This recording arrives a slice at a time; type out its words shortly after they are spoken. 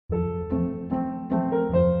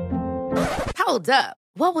Hold up.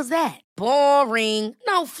 What was that? Boring.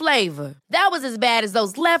 No flavor. That was as bad as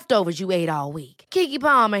those leftovers you ate all week. Keke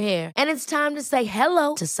Palmer here, and it's time to say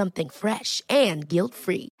hello to something fresh and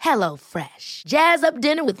guilt-free. Hello Fresh. Jazz up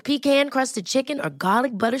dinner with pecan-crusted chicken or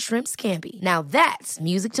garlic butter shrimp scampi. Now that's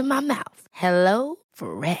music to my mouth. Hello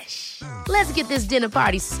Fresh. Let's get this dinner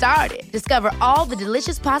party started. Discover all the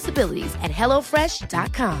delicious possibilities at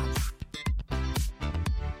hellofresh.com.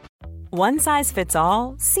 One size fits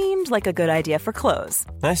all seemed like a good idea for clothes.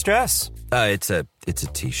 Nice dress. It's a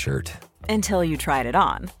t-shirt. Until you tried it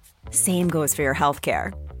on. Same goes for your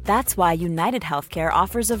healthcare. That's why United Healthcare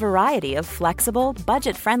offers a variety of flexible,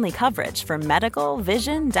 budget-friendly coverage for medical,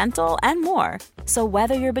 vision, dental, and more. So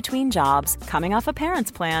whether you're between jobs, coming off a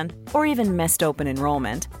parent's plan, or even missed open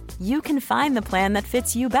enrollment, you can find the plan that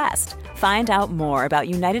fits you best. Find out more about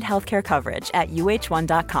United Healthcare coverage at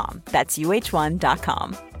uh1.com. That's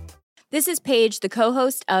uh1.com. This is Paige, the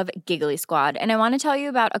co-host of Giggly Squad, and I want to tell you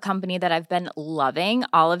about a company that I've been loving,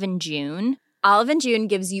 Olive & June. Olive & June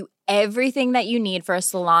gives you everything that you need for a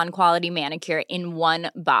salon-quality manicure in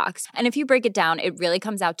one box. And if you break it down, it really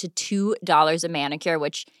comes out to $2 a manicure,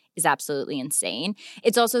 which is absolutely insane.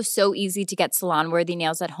 It's also so easy to get salon-worthy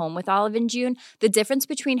nails at home with Olive & June. The difference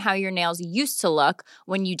between how your nails used to look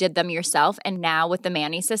when you did them yourself and now with the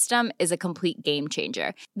Mani system is a complete game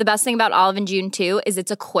changer. The best thing about Olive & June, too, is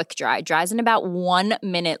it's a quick dry. Dries in about 1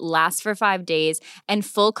 minute, lasts for 5 days, and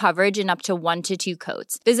full coverage in up to 1 to 2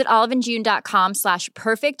 coats. Visit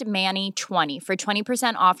oliveandjune.com/perfectmani20 for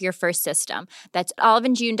 20% off your first system. That's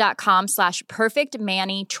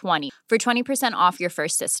oliveandjune.com/perfectmani20 for 20% off your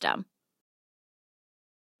first system.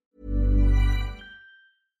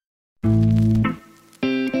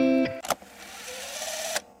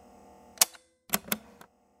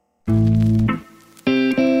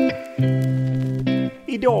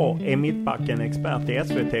 Idag är mittbacken expert i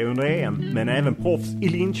SVT under EM, men även proffs i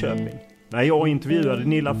Linköping. När jag intervjuade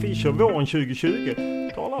Nilla Fischer våren 2020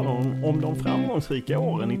 talade hon om de framgångsrika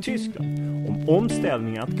åren i Tyskland, om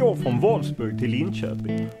omställningen att gå från Wolfsburg till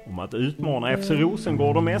Linköping, om att utmana FC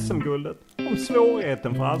Rosengård om SM-guldet, om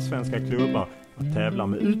svårigheten för allsvenska klubbar att tävla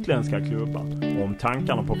med utländska klubbar och om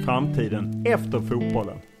tankarna på framtiden efter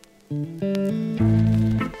fotbollen.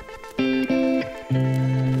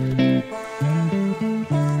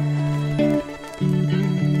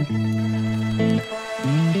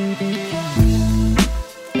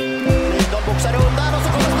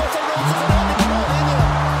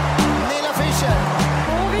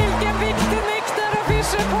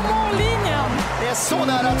 Så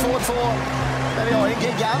nära 2-2, men vi har en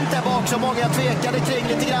gigant där bak som många tvekade kring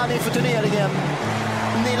lite grann inför turneringen.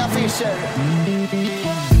 Nilla Fischer.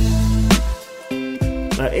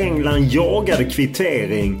 När England jagade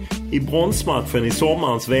kvittering i bronsmatchen i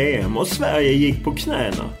sommarens VM och Sverige gick på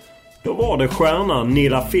knäna, då var det stjärnan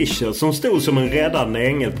Nilla Fischer som stod som en räddande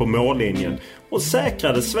ängel på mållinjen och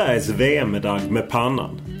säkrade Sveriges VM-medalj med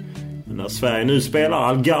pannan. Men när Sverige nu spelar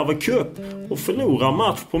Algarve Cup och förlorar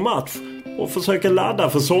match på match och försöker ladda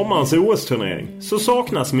för sommarens OS-turnering, så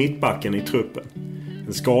saknas mittbacken i truppen.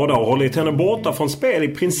 En skada har hållit henne borta från spel i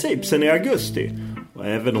princip sedan i augusti. Och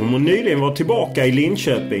även om hon nyligen var tillbaka i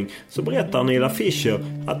Linköping, så berättar Nilla Fischer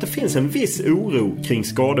att det finns en viss oro kring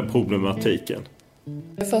skadeproblematiken.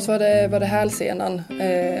 Först var det hälsenan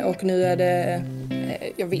och nu är det...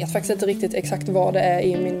 Jag vet faktiskt inte riktigt exakt vad det är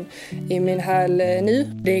i min häl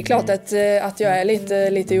nu. Det är klart att jag är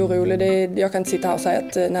lite orolig. Jag kan inte sitta här och säga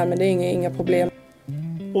att nej, men det är inga problem.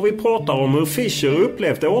 Och vi pratar om hur Fischer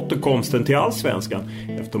upplevde återkomsten till allsvenskan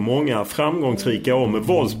efter många framgångsrika år med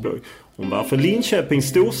Wolfsburg. Om varför Linköpings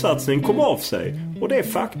storsatsning kom av sig och det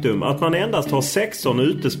faktum att man endast har 16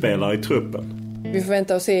 utespelare i truppen. Vi får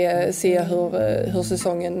vänta och se hur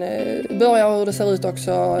säsongen börjar och hur det ser ut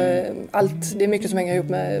också. Det är mycket som hänger ihop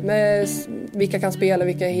med vilka kan spela,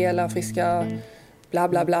 vilka är hela, friska, bla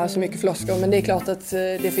bla bla, så mycket floskor. Men det är klart att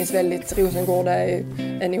det finns Rosengård är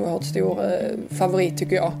en oerhört stor favorit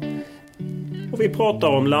tycker jag. Och vi pratar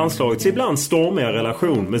om landslagets ibland stormiga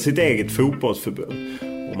relation med sitt eget fotbollsförbund.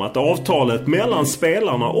 Om att avtalet mellan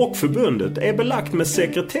spelarna och förbundet är belagt med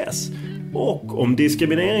sekretess. Och om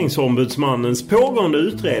diskrimineringsombudsmannens pågående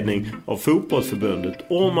utredning av fotbollsförbundet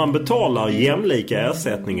och om man betalar jämlika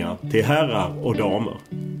ersättningar till herrar och damer.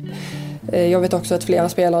 Jag vet också att flera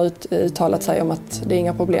spelare uttalat sig om att det är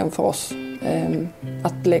inga problem för oss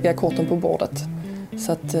att lägga korten på bordet.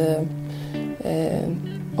 Så att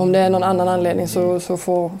om det är någon annan anledning så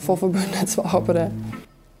får förbundet svara på det.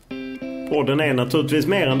 Podden är naturligtvis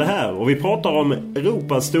mer än det här och vi pratar om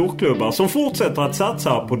Europas storklubbar som fortsätter att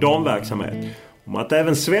satsa på damverksamhet. Om att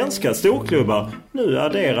även svenska storklubbar nu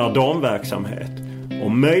adderar damverksamhet.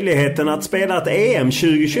 Om möjligheten att spela ett EM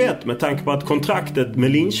 2021 med tanke på att kontraktet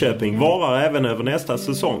med Linköping varar även över nästa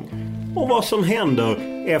säsong. Och vad som händer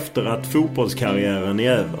efter att fotbollskarriären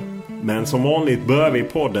är över. Men som vanligt börjar vi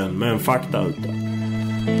podden med en faktaruta.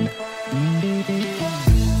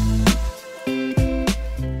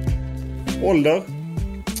 Ålder?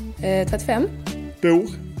 35. Bor?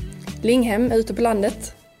 Linghem, ute på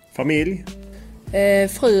landet. Familj?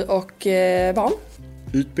 Fru och barn.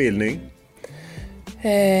 Utbildning?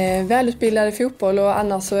 Välutbildad i fotboll och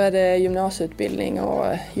annars så är det gymnasieutbildning och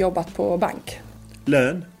jobbat på bank.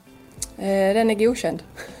 Lön? Den är godkänd.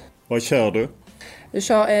 Vad kör du? Du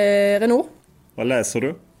kör Renault. Vad läser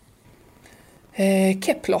du?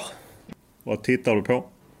 Kepler. Vad tittar du på?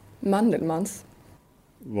 Mandelmans.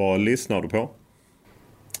 Vad lyssnar du på?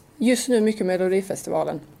 Just nu mycket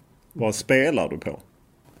Melodifestivalen. Vad spelar du på?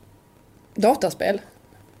 Dataspel.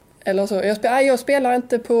 Eller så. Jag spelar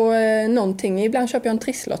inte på någonting. Ibland köper jag en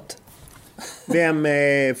trisslott. Vem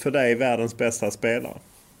är för dig världens bästa spelare?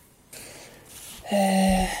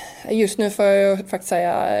 Just nu får jag faktiskt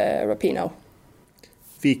säga Rapinoe.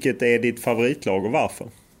 Vilket är ditt favoritlag och varför?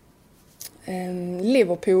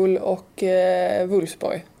 Liverpool och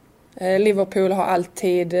Wolfsburg. Liverpool har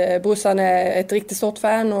alltid... brorsan är ett riktigt stort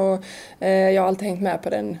fan och jag har alltid hängt med på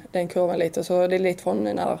den kurvan lite. Så det är lite från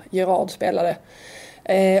när Gerard spelade.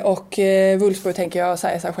 Och Wolfsburg tänker jag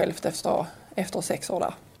säga sig självt efter 6 år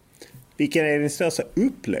där. Vilken är din största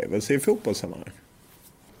upplevelse i fotbollssammanhang?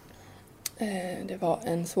 Det var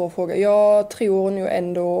en svår fråga. Jag tror nog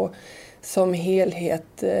ändå som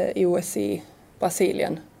helhet OS i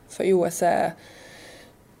Brasilien. För OS är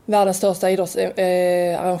världens största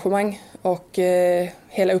idrottsarrangemang. Och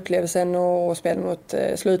hela upplevelsen och spela mot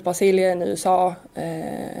slut Brasilien, USA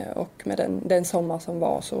och med den sommar som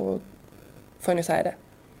var så får ni säga det.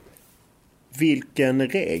 Vilken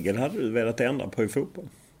regel hade du velat ändra på i fotboll?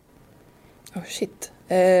 Shit.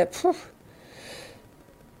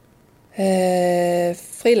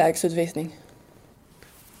 Frilägesutvisning.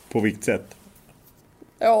 På vilket sätt?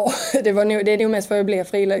 Ja, det är nog mest för att jag blev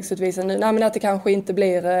frilägesutvisad nu. Nej, men att det kanske inte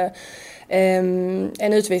blir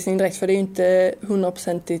en utvisning direkt, för det är ju inte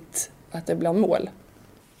 100% att det blir mål.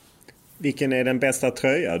 Vilken är den bästa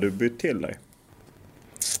tröja du bytt till dig?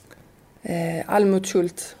 Almut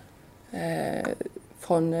Schult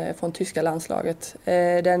från tyska landslaget.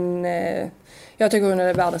 Jag tycker hon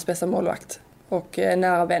är världens bästa målvakt och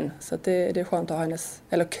nära vän, så att det är skönt att ha hennes,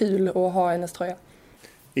 eller kul att ha hennes tröja.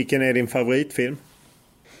 Vilken är din favoritfilm?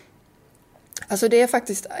 Alltså det är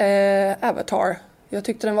faktiskt Avatar. Jag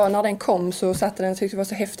tyckte när den kom så satte den, tyckte det var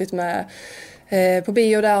så häftigt med på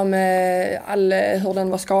bio där med hur den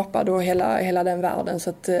var skapad och hela den världen, så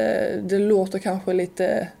att det låter kanske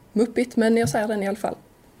lite muppigt, men jag säger den i alla fall.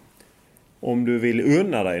 Om du vill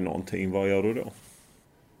unna dig någonting, vad gör du då?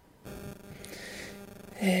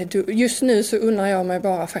 Just nu så unnar jag mig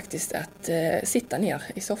bara faktiskt att sitta ner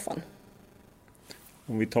i soffan.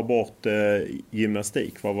 Om vi tar bort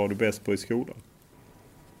gymnastik, vad var du bäst på i skolan?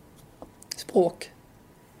 Språk.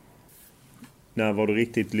 När var du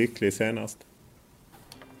riktigt lycklig senast?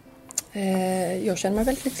 Jag känner mig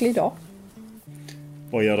väldigt lycklig idag.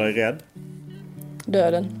 Vad gör dig rädd?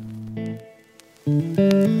 Döden.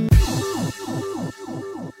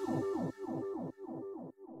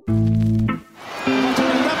 Man tog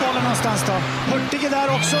den där bollen någonstans då. Hurtige där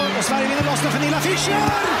också och Sverige vinner lossna för Nilla Fischer!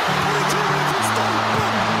 Och det tror jag till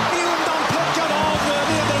stolpen! Är undanplockad av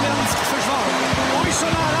nederländskt försvar. Oj, så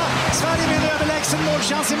nära! Sverige med en överlägsen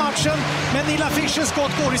målchans i matchen, men Nilla Fischers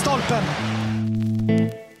skott går i stolpen.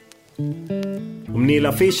 Om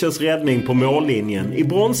Nilla Fischers räddning på mållinjen i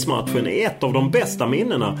bronsmatchen är ett av de bästa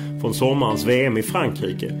minnena från sommarens VM i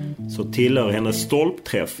Frankrike, så tillhör hennes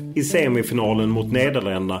stolpträff i semifinalen mot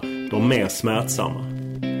Nederländerna de mer smärtsamma.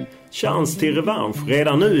 Chans till revansch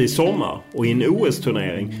redan nu i sommar och i en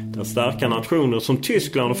OS-turnering där starka nationer som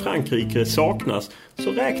Tyskland och Frankrike saknas,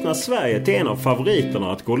 så räknas Sverige till en av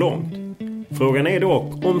favoriterna att gå långt. Frågan är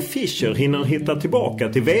dock om Fischer hinner hitta tillbaka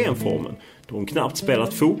till VM-formen, då hon knappt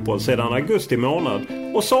spelat fotboll sedan augusti månad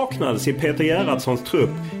och saknades i Peter Gerhardssons trupp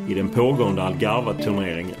i den pågående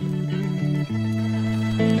Algarve-turneringen.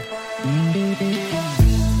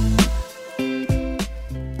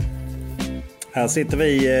 Här sitter vi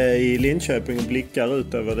i Linköping och blickar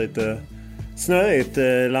ut över lite snöigt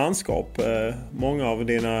landskap. Många av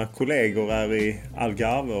dina kollegor är i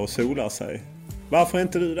Algarve och solar sig. Varför är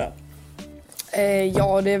inte du där?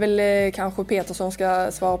 Ja, det är väl kanske Peter som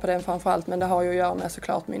ska svara på den framförallt, men det har ju att göra med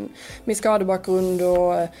såklart min skadebakgrund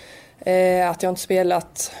och att jag inte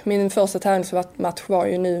spelat. Min första tävlingsmatch var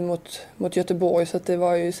ju nu mot Göteborg, så att det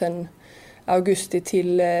var ju sen augusti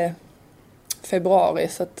till februari.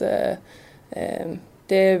 Så att,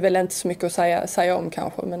 det är väl inte så mycket att säga om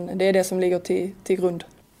kanske, men det är det som ligger till grund.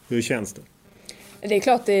 Hur känns det? Det är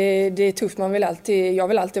klart det är tufft. Jag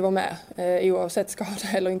vill alltid vara med oavsett skada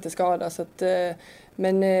eller inte skada. Så att,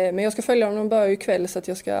 men jag ska följa dem. De börjar ju ikväll, så att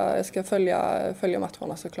jag ska följa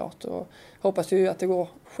matcherna såklart. Och hoppas ju att det går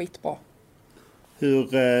skitbra. Hur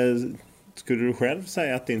skulle du själv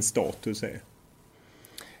säga att din status är?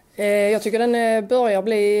 Jag tycker den börjar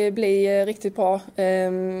bli riktigt bra.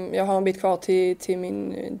 Jag har en bit kvar till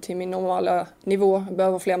min normala nivå. Jag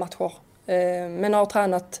behöver fler matcher. Men har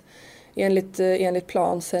tränat enligt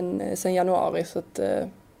plan sen januari, så att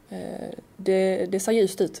det ser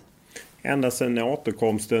ljust ut. Ända sedan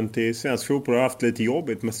återkomsten till svensk fotboll har haft lite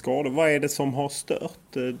jobbigt med skador. Vad är det som har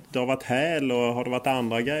stört? Det har varit häl och har det varit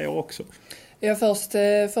andra grejer också? Ja, först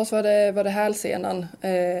var det hälsenan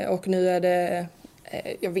och nu är det...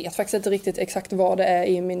 Jag vet faktiskt inte riktigt exakt vad det är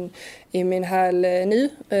i min häl nu.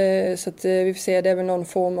 Så att vi får se, det är väl någon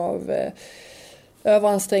form av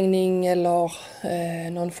överansträngning eller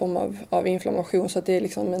någon form av inflammation. Så att det är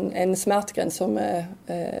liksom en smärtgräns som är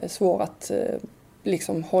svår att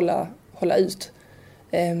liksom hålla ut.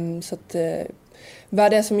 Så att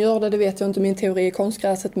vad det är som gör det vet jag inte. Min teori är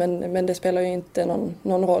konstgräset, men det spelar ju inte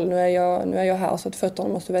någon roll. Nu är jag här, så att fötterna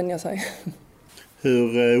måste vänja sig.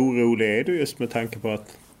 Hur orolig är du just med tanke på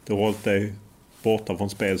att du har hållit dig borta från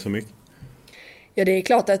spel så mycket? Ja, det är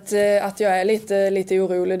klart att jag är lite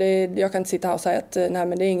orolig. Jag kan inte sitta här och säga att nej,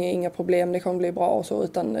 men det är inga problem, det kommer bli bra och så.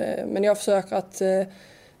 Men jag försöker att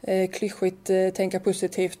klyschigt tänka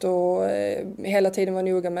positivt och hela tiden vara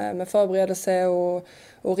noga med förberedelse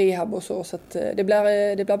och rehab och så. Så att det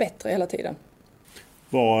blir bättre hela tiden.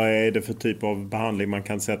 Vad är det för typ av behandling man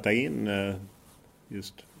kan sätta in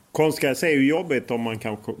just? Konstgräs är ju jobbigt om man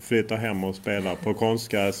kan flytta hem och spela på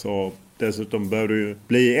konstgräs, och dessutom bör du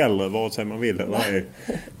bli äldre vare sig man vill eller.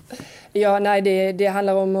 Ja, nej, det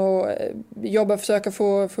handlar om att jobba, försöka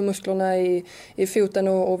få musklerna i foten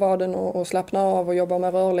och vaden och slappna av och jobba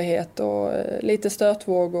med rörlighet och lite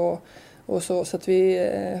stötvåg och så att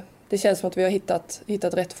det känns som att vi har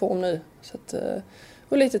hittat rätt form nu. Så att,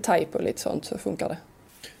 och lite tajp och lite sånt, så funkar det.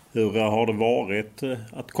 Hur har det varit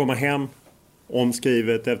att komma hem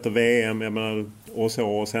omskrivet efter VM, jag menar,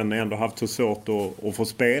 och sen ändå haft så svårt att få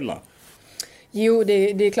spela? Jo, det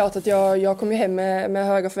är klart att jag kom ju hem med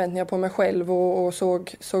höga förväntningar på mig själv och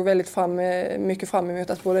såg väldigt mycket fram emot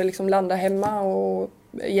att både liksom landa hemma och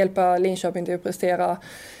hjälpa Linköping till att prestera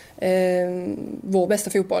vår bästa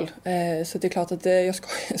fotboll. Så det är klart att jag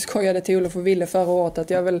skojade till Olof och Ville förra året att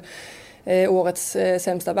jag är väl årets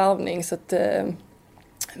sämsta värvning. Så att,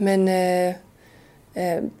 men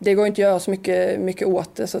det går inte att göra så mycket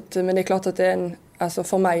åt det. Så att, men det är klart att det är alltså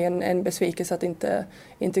för mig en besvikelse att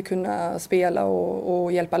inte kunna spela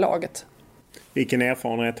och hjälpa laget. Vilken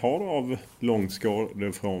erfarenhet har du av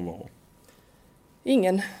långskadefrånvaro?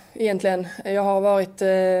 Ingen egentligen. Jag har varit,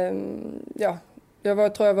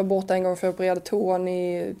 tror jag var borta en gång för jag opererade tån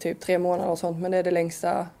i typ 3 månader och sånt. Men det är det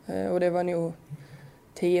längsta och det var nog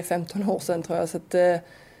 10-15 år sedan tror jag. Så att,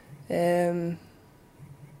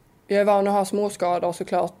 jag är van att ha småskador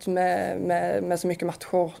såklart med så mycket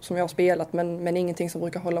matcher som jag har spelat, men ingenting som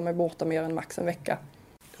brukar hålla mig borta mer än max en vecka.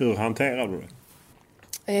 Hur hanterar du det?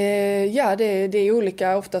 Ja, det är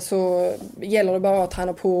olika. Ofta så gäller det bara att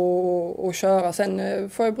träna på och köra. Sen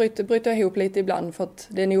får jag bryta ihop lite ibland för att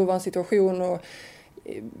det är en ovan situation. Och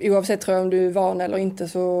oavsett tror jag om du är van eller inte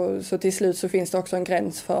så till slut så finns det också en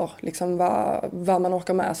gräns för liksom vad man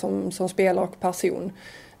orkar med som spelare och person.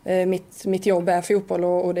 Mitt jobb är fotboll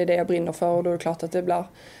och det är det jag brinner för, och då är det klart att det blir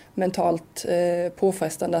mentalt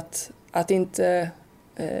påfrestande att inte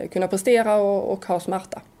kunna prestera och ha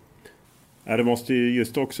smärta. Ja, det måste ju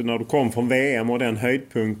just också när du kom från VM och den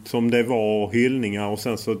höjdpunkt som det var och hyllningar och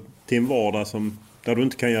sen så till en vardag där du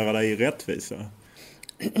inte kan göra dig rättvisa.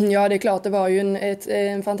 Ja, det är klart, det var ju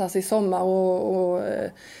en fantastisk sommar och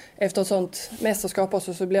efter ett sånt mästerskap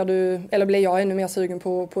också så blir jag ännu mer sugen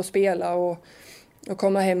på att spela och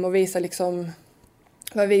komma hem och visa liksom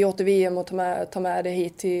vad vi gjort i VM och ta med det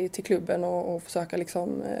hit till klubben och försöka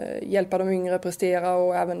liksom hjälpa de yngre prestera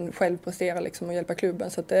och även själv prestera liksom och hjälpa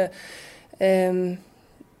klubben. Så att det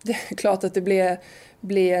är klart att det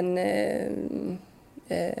blir en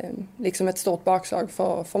liksom ett stort bakslag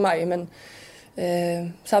för mig, men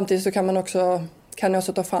samtidigt så kan jag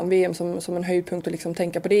också ta fram VM som en höjdpunkt och liksom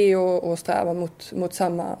tänka på det och sträva mot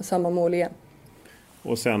samma mål igen.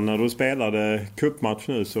 Och sen när du spelade cupmatch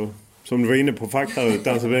nu så, som du var inne på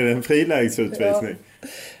faktarutan, så blev det en frilägesutvisning.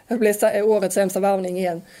 Ja, det blev årets sämsta värvning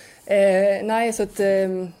igen. Nej, så att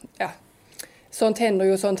sånt händer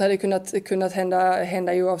ju och sånt hade kunnat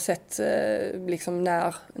hända oavsett liksom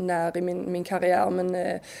när i min karriär.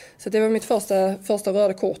 Men, så det var mitt första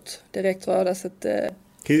röda kort, direkt röda. Så att,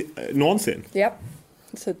 någonsin? Ja,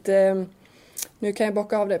 så att, nu kan jag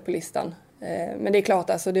bocka av det på listan. Men det är klart,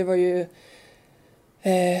 alltså, det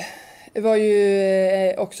var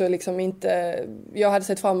ju också liksom inte... Jag hade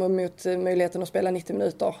sett fram emot möjligheten att spela 90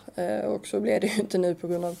 minuter. Och så blev det ju inte nu på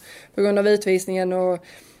grund av utvisningen och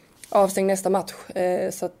avstängd nästa match.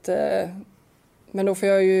 Så att, men då får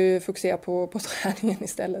jag ju fokusera på träningen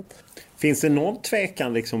istället. Finns det någon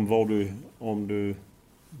tvekan liksom om du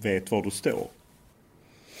vet var du står?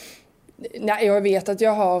 Nej, jag vet att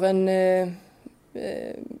jag har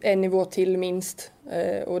en nivå till minst.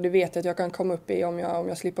 Och det vet jag att jag kan komma upp i om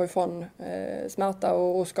jag slipper ifrån smärta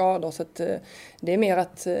och skador. Så att, det är mer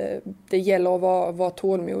att det gäller att vara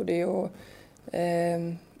tålmodig. Och,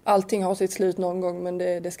 allting har sitt slut någon gång, men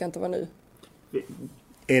det ska inte vara nu.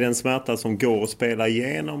 Är det en smärta som går att spela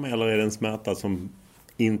igenom eller är det en smärta som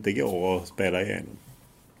inte går att spela igenom?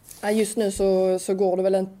 Ja, just nu så går det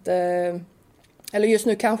väl inte... Eller just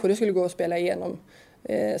nu kanske det skulle gå att spela igenom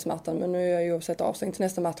smärtan, men nu är jag ju oavsett avstängd till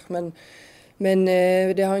nästa match. Men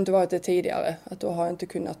det har inte varit det tidigare. Att då har jag inte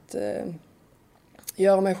kunnat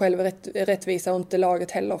göra mig själv rättvisa och inte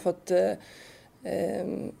laget heller. För att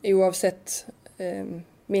oavsett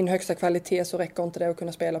min högsta kvalitet så räcker inte det att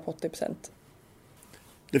kunna spela på 80%.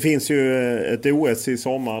 Det finns ju ett OS i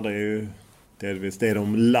sommar. Det är ju delvis det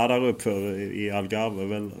de laddar upp för i Algarve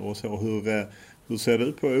väl. Och så. Hur ser det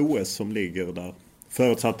ut på OS som ligger där?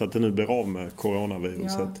 Förutsatt att det nu blir av med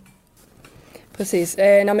coronaviruset. Ja. Precis.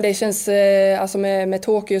 Nej, men det känns alltså med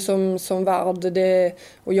Tokyo som värld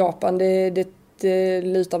och Japan, det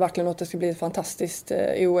lutar verkligen åt att det ska bli ett fantastiskt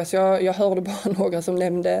OS. Jag hörde bara några som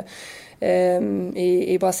nämnde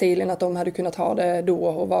i Brasilien att de hade kunnat ha det då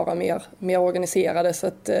och vara mer organiserade. Så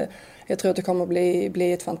att, jag tror att det kommer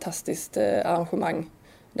bli ett fantastiskt arrangemang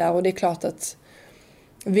där. Och det är klart att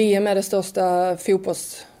VM är det största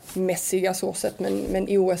fotbollsmässiga så sett, men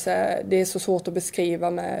OS det är så svårt att beskriva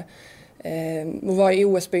med att vara i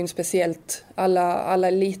OS-byn speciellt. Alla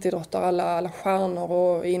elitidrottare, alla stjärnor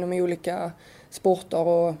och inom olika sporter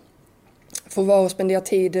och få vara och spendera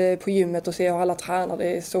tid på gymmet och se hur alla tränar,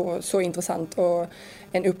 det är så intressant och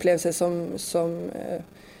en upplevelse som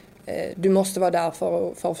du måste vara där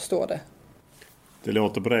för att förstå det. Det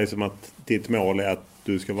låter på dig som att ditt mål är att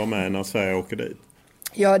du ska vara med när Sverige åker dit.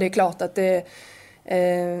 Ja, det är klart att det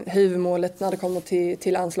är huvudmålet när det kommer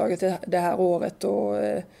till landslaget det här året. Och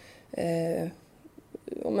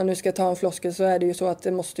om man nu ska ta en floskel så är det ju så att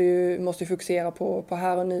det måste fokusera på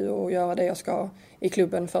här och nu och göra det jag ska i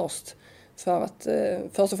klubben först. För att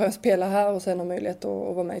först och främst spela här och sen ha möjlighet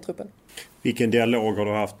att vara med i truppen. Vilken dialog har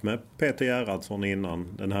du haft med Peter Gerhardsson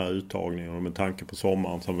innan den här uttagningen och med tanke på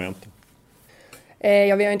sommaren som väntar?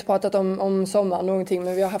 Ja, vi har inte pratat om sommaren någonting,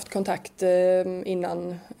 men vi har haft kontakt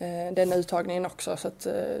innan den uttagningen också. Så att,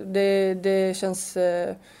 det känns,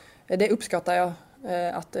 det uppskattar jag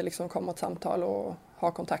att det liksom kommer ett samtal och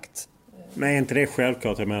ha kontakt. Men är inte det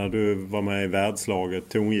självklart? Jag menar, du var med i världslaget,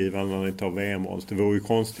 tongivande när ni tar VM-mål. Det vore ju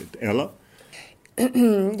konstigt, eller?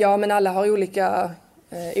 Ja, men alla har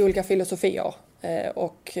olika filosofier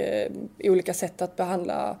och olika sätt att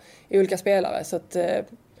behandla olika spelare. Så att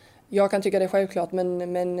jag kan tycka det är självklart,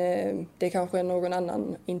 men det kanske någon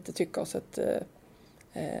annan inte tycker. Så att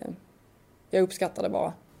jag uppskattar det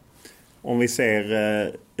bara. Om vi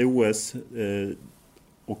ser OS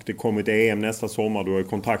och det kommer till EM nästa sommar, du har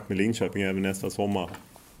kontakt med Linköping även nästa sommar.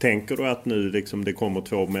 Tänker du att nu liksom det kommer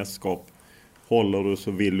 2 mästerskap, håller du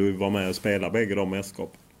så vill du vara med och spela bägge de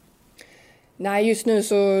mästerskap? Nej, just nu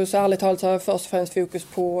så ärligt talat har jag först och främst fokus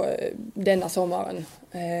på denna sommaren.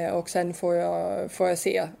 Och sen får jag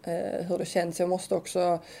se hur det känns. Jag måste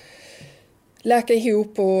också läka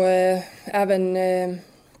ihop och även...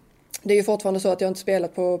 Det är ju fortfarande så att jag inte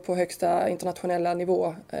spelat på högsta internationella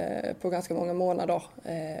nivå på ganska många månader.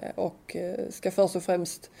 Och ska först och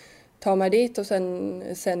främst ta mig dit och sen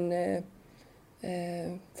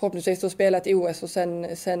förhoppningsvis då spela ett OS och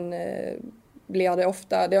sen blir det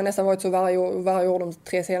ofta. Det har nästan varit så varje år de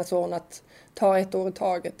 3 senaste åren att ta ett år i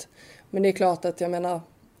taget. Men det är klart att jag menar,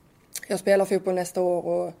 jag spelar fotboll nästa år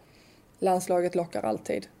och landslaget lockar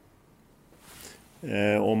alltid.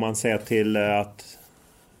 Om man ser till att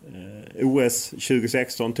OS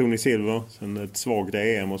 2016 tog ni silver, sen ett svagt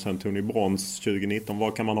EM och sen tog ni brons 2019.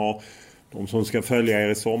 Vad kan man ha, de som ska följa er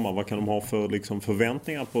i sommar, vad kan de ha för liksom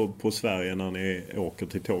förväntningar på Sverige när ni åker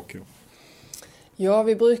till Tokyo? Ja,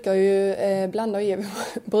 vi brukar ju blanda och ge. Vi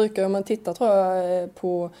brukar, om man tittar tror jag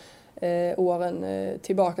på åren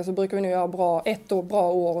tillbaka, så brukar vi nu göra ett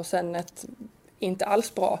bra år och sen ett inte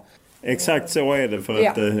alls bra. Exakt så är det, för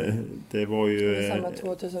att det var ju... Samma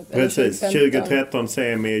 2000, precis, 2013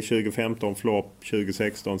 semi, 2015 flopp,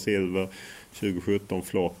 2016 silver, 2017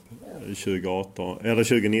 flopp,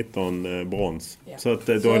 2019 brons. Ja. Så att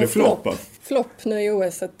då är det flopp. Flopp nu i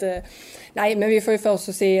OS. Nej, men vi får ju först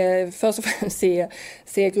och främst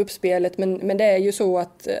se gruppspelet. Men det är ju så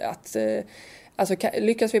att alltså,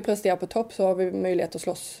 lyckas vi prestera på topp så har vi möjlighet att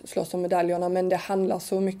slåss om medaljerna. Men det handlar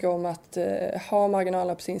så mycket om att ha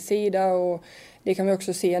marginalerna på sin sida. Och det kan vi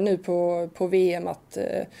också se nu på VM att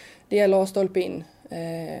det gäller att stolpa in.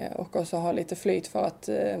 Och också ha lite flyt, för att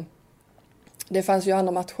det fanns ju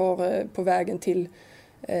andra matcher på vägen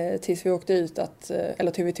tills vi åkte ut,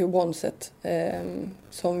 eller till vi tog bronset,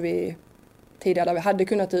 som vi tidigare där vi hade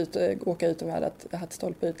kunnat åka ut om vi hade haft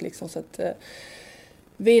stolpe ut. Liksom. Så att,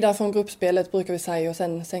 vidare från gruppspelet brukar vi säga, och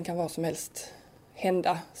sen kan vad som helst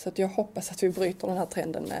hända. Så att jag hoppas att vi bryter den här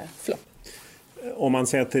trenden med flopp. Om man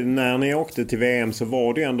ser till när ni åkte till VM, så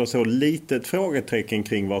var det ändå så litet frågetecken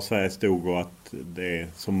kring var Sverige stod, och att det,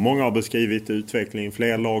 som många har beskrivit, utvecklingen,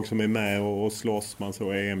 fler lag som är med och slåss. Man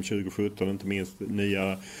såg EM 2017, inte minst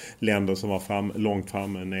nya länder som var långt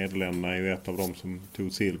framme. Nederländerna är ju ett av dem som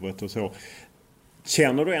tog silvret och så.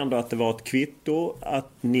 Känner du ändå att det var ett kvitto att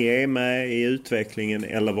ni är med i utvecklingen,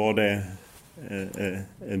 eller var det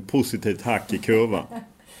en positivt hack i kurvan?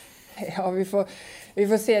 Ja, vi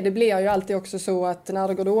får se. Det blir ju alltid också så att när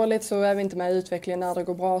det går dåligt så är vi inte med i utvecklingen. När det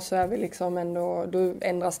går bra så är vi liksom ändå, då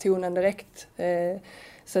ändras tonen direkt.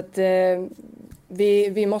 Så att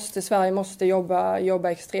Sverige måste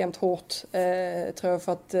jobba extremt hårt, tror jag,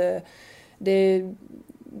 för att det,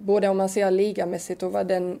 både om man ser ligamässigt och vad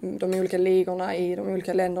de olika ligorna i de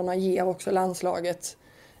olika länderna ger också landslaget,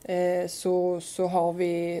 så har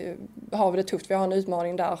vi det tufft. Vi har en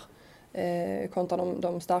utmaning där kontra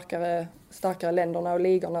de starkare länderna och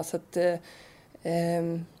ligorna. Så att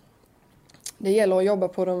det gäller att jobba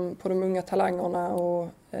på de unga talangerna och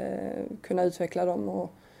kunna utveckla dem,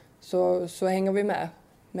 och så hänger vi med.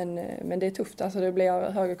 Men det är tufft, alltså det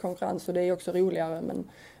blir högre konkurrens, och det är också roligare,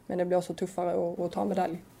 men det blir också tuffare att ta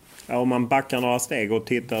medalj. Ja, om man backar några steg och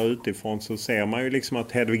tittar utifrån, så ser man ju liksom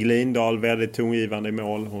att Hedvig Lindahl väldigt tongivande i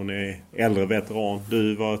mål. Hon är äldre veteran.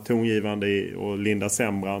 Du var tongivande och Linda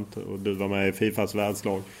Sembrant, och du var med i Fifas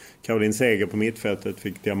världslag. Caroline Seger på mittfältet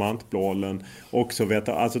fick diamantbollen. Också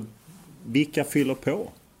alltså, vilka fyller på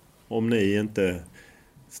om ni inte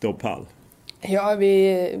står pall? Ja,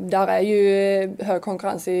 där är ju hög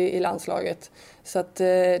konkurrens i landslaget. Så att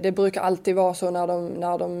det brukar alltid vara så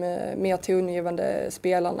när de mer tongivande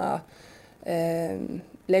spelarna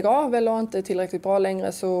lägger av eller inte är tillräckligt bra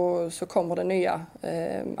längre, så kommer det nya.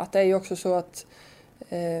 Att det är ju också så att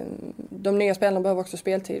de nya spelarna behöver också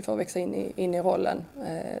speltid för att växa in i rollen.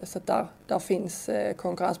 Så att där finns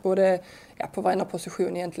konkurrens både på varenda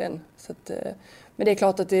position egentligen. Så att, men det är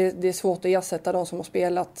klart att det är svårt att ersätta de som har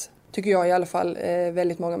spelat, tycker jag i alla fall,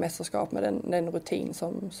 väldigt många mästerskap med den rutin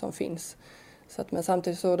som finns. Så att, men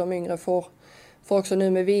samtidigt så de yngre får också nu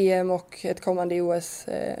med VM och ett kommande OS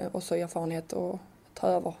och så erfarenhet att ta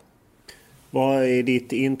över. Vad är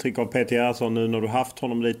ditt intryck av Peter Gerhardsson nu när du haft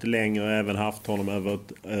honom lite längre och även haft honom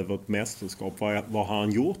över ett mästerskap? Vad har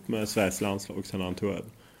han gjort med Sveriges landslag sedan han tog över?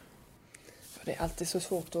 Det är alltid så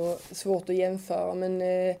svårt att jämföra,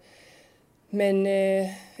 men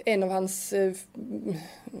en av hans...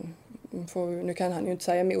 nu kan han ju inte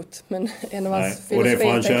säga emot, men en av hans filosofier... Och det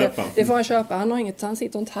får han köpa. Det får han köpa. Han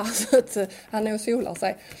sitter inte här, så att han är och solar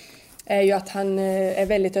sig. Är ju att han är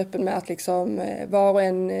väldigt öppen med att liksom, var och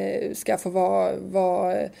en ska få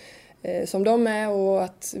vara som de är, och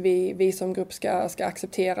att vi som grupp ska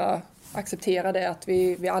acceptera det. Att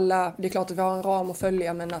vi alla, det är klart att vi har en ram att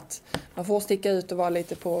följa, men att man får sticka ut och vara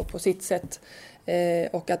lite på sitt sätt.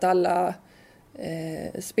 Och att alla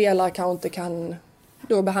spelare kanske inte kan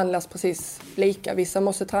då behandlas precis lika. Vissa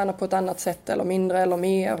måste träna på ett annat sätt, eller mindre eller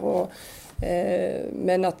mer.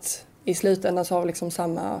 Men att i slutändan så har vi liksom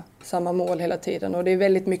samma mål hela tiden. Och det är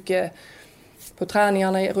väldigt mycket på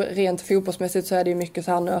träningarna, rent fotbollsmässigt så är det mycket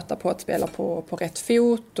så här nöta på att spela på rätt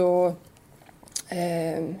fot och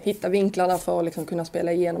hitta vinklarna för att liksom kunna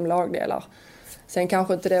spela igenom lagdelar. Sen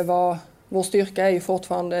kanske inte det var, vår styrka är ju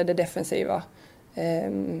fortfarande det defensiva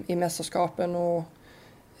i mästerskapen, och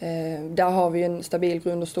där har vi en stabil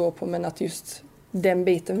grund att stå på, men att just den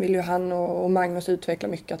biten vill ju han och Magnus utveckla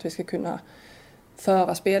mycket, att vi ska kunna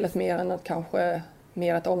föra spelet mer än att kanske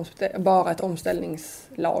bara ett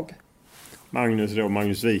omställningslag.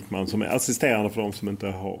 Magnus Wikman som är assisterande för de som inte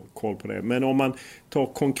har koll på det. Men om man tar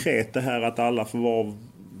konkret det här att alla får vara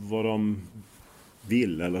vad de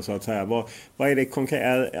vill, eller så att säga. Vad är det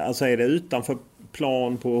konkret? Alltså är det utanför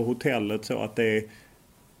plan på hotellet så att det är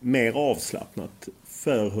mer avslappnat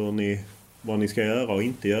för vad ni ska göra och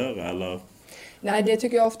inte göra, eller? Nej, det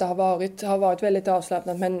tycker jag ofta har varit väldigt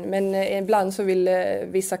avslappnat, men ibland så vill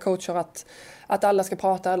vissa coacher att alla ska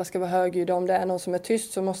prata, alla ska vara högljudda. Om det är någon som är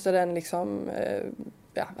tyst så måste den liksom,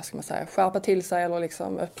 vad ska man säga, skärpa till sig eller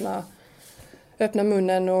liksom öppna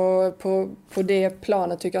munnen, och på det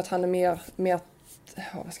planet tycker jag att han är mer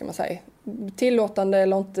vad ska man säga, tillåtande,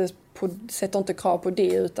 eller sätter inte krav på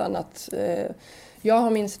det, utan att jag har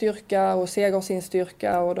min styrka och Seger har sin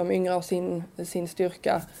styrka och de yngre har sin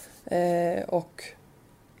styrka, och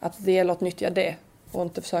att det gäller att nyttja det och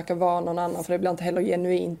inte försöka vara någon annan, för det blir inte heller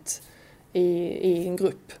genuint i en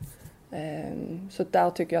grupp. Så där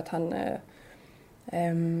tycker jag att han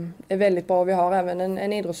är väldigt bra. Vi har även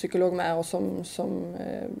en idrottspsykolog med oss som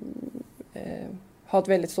har ett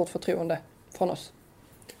väldigt stort förtroende från oss.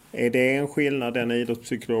 Är det en skillnad, den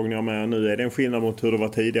idrottspsykologen jag med nu, är det en skillnad mot hur det var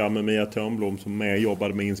tidigare med Mia Törnblom som mer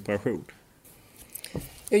jobbade med inspiration?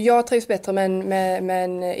 Jag trivs bättre med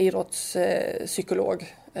en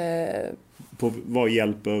idrottspsykolog. Vad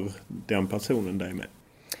hjälper den personen dig med?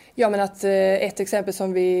 Ja, men att ett exempel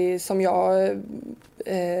som jag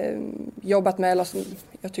jobbat med, eller som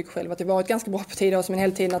jag tycker själv att det varit ganska bra på tidigare, som en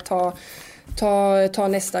hela tiden att ta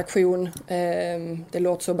nästa aktion. Det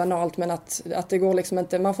låter så banalt, men att det går liksom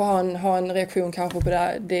inte. Man får ha en reaktion kanske på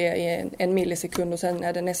det är en millisekund, och sen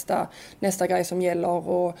är det nästa grej som gäller.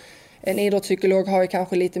 Och en idrottspsykolog har ju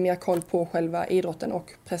kanske lite mer koll på själva idrotten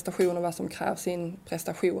och prestation och vad som krävs i en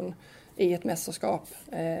prestation i ett mästerskap.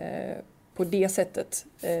 På det sättet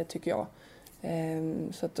tycker jag.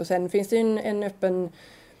 Och sen finns det ju en öppen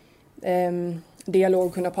dialog,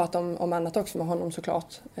 att kunna prata om annat också med honom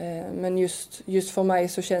såklart. Men just för mig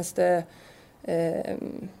så känns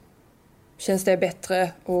det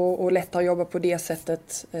bättre och lättare att jobba på det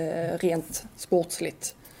sättet, rent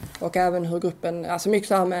sportsligt. Och även hur gruppen, alltså mycket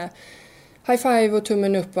så här med high five och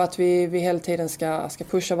tummen upp, att vi hela tiden ska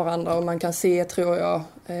pusha varandra, och man kan se, tror jag,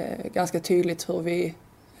 ganska tydligt hur vi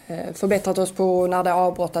förbättrat oss på när det är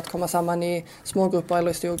avbrott, att komma samman i smågrupper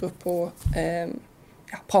eller i storgrupp och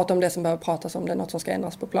prata om det som behöver pratas om, det är något som ska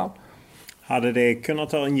ändras på plan. Hade det kunnat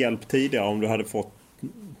ta en hjälp tidigare om du hade fått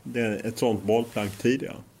ett sånt bollplank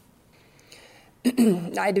tidigare?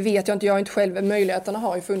 Nej, det vet jag inte. Jag har inte själv. Möjligheterna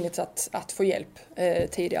har ju funnits att få hjälp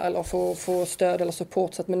tidigare, eller få stöd eller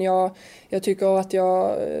support. Men jag tycker att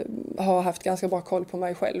jag har haft ganska bra koll på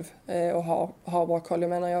mig själv och har bra koll. Jag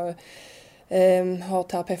menar, jag har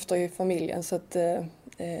terapeuter i familjen, så att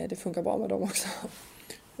det funkar bra med dem också.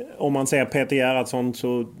 Om man säger Peter Gerhardsson,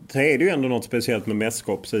 så är det ju ändå något speciellt med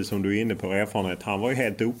mästerskap, precis som du är inne på, erfarenhet. Han var ju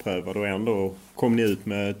helt oprövad och ändå kom ni ut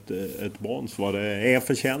med ett brons. Var det er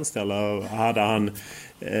förtjänst, eller hade han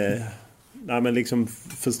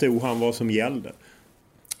förstod han vad som gällde?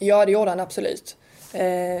 Ja, det gjorde han absolut.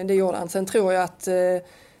 Det gjorde han. Sen tror jag att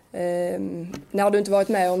när du inte varit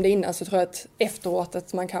med om det innan, så tror jag att efteråt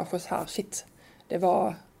att man kanske så här, shit,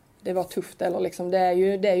 det var tufft, eller liksom, det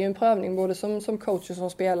är ju en prövning både som coach och som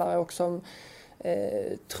spelare och som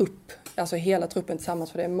trupp, alltså hela truppen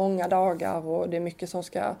tillsammans, för det är många dagar och det är mycket som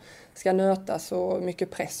ska nötas och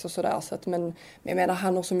mycket press och sådär, så att, men jag menar,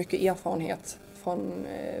 han har så mycket erfarenhet från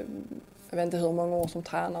jag vet inte hur många år som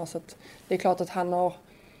tränare, så att det är klart att han har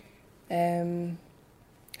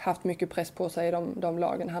haft mycket press på sig i de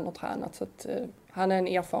lagen han har tränat, så att han är en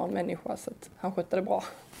erfaren människa, så att han skötte det bra.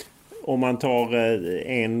 Om man tar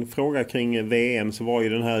en fråga kring VM, så var ju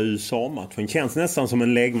den här USA-matchen, känns nästan som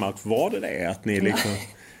en läggmatch. Var det att ni liksom,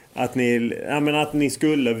 att ni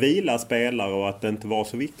skulle vila spelare och att det inte var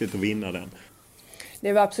så viktigt att vinna den?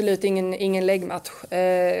 Det var absolut ingen läggmatch.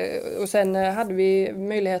 Och sen hade vi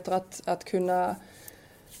möjligheter att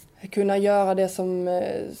kunna göra det som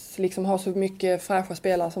liksom har så mycket fräscha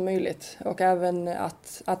spelare som möjligt, och även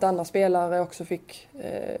att andra spelare också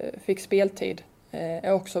fick speltid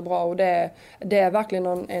är också bra, och det är verkligen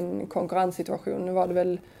en konkurrenssituation. Nu var det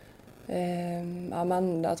väl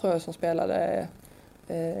Amanda, tror jag, som spelade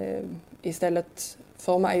istället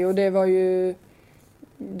för mig, och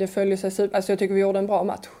det följer sig super. Alltså jag tycker vi gjorde en bra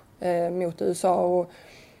match mot USA, och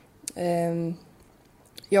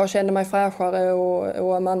jag kände mig fräschare,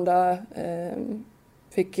 och Amanda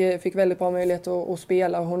fick väldigt bra möjlighet att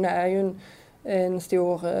spela. Hon är ju en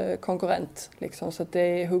stor konkurrent liksom, så att det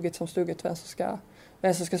är hugget som stugget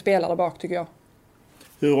vem som ska spela där bak, tycker jag.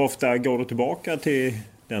 Hur ofta går du tillbaka till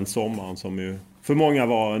den sommaren som ju för många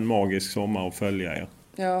var en magisk sommar att följa er?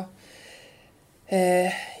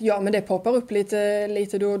 Ja, men det poppar upp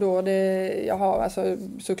lite då och då. Jag har alltså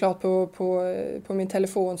såklart på min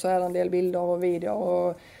telefon så är det en del bilder och videor,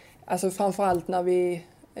 och alltså framförallt när vi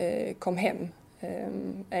kom hem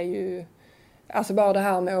är ju... Alltså bara det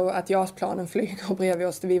här med att JAS-planen flyger bredvid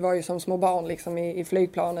oss. Vi var ju som små barn liksom i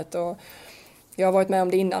flygplanet. Och jag har varit med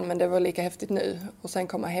om det innan, men det var lika häftigt nu. Och sen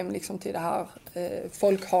komma hem liksom till det här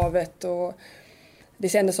folkhavet. Och det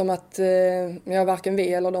kändes som att varken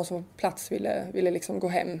vi eller de som var på plats ville liksom gå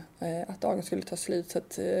hem. Att dagen skulle ta slut. Så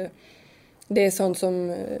att, det är sånt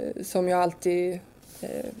som jag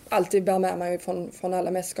alltid bär med mig från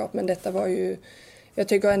alla mästerskap. Men detta var ju... Jag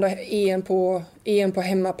tycker ändå EM på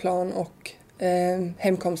hemmaplan och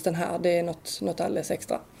hemkomsten här, det är något alldeles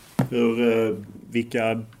extra.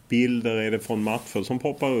 Vilka bilder är det från matcher som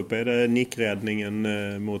poppar upp? Är det nickräddningen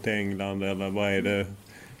mot England eller vad är det?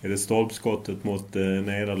 Är det stolpskottet mot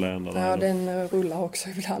Nederländerna? Ja, den rullar också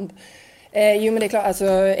ibland. Jo, men det är klart, alltså,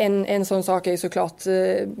 en sån sak är ju såklart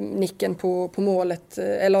nicken på målet,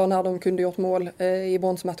 eller när de kunde gjort mål i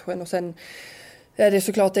bronsmatchen, och sen det är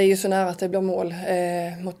såklart, det är ju så nära att det blir mål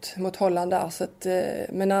mot Holland där. Så att,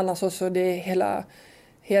 men annars också, det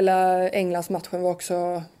hela Englands matchen var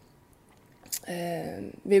också...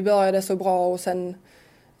 vi började så bra och sen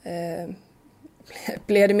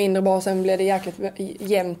blev det mindre bra. Sen blev det jäkligt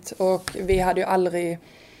jämnt och vi hade ju aldrig...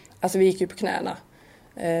 Alltså vi gick ju på knäna.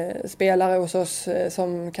 Spelare hos oss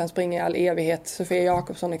som kan springa i all evighet. Sofia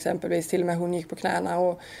Jakobsson exempelvis, till och med hon gick på knäna.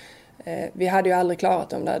 Och vi hade ju aldrig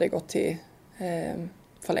klarat om det hade gått till...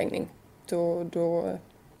 förlängning. Då...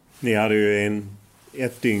 Ni hade ju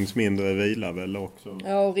ett dygns mindre vila väl också?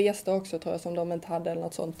 Ja, och reste också tror jag som de inte hade eller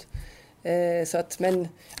något sånt. Så att, men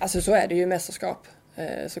alltså så är det ju mästerskap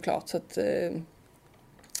såklart. Så att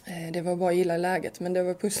det var bara att gilla läget, men det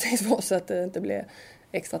var positivt för oss att det inte blev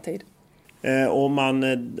extra tid. Om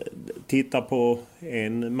man tittar på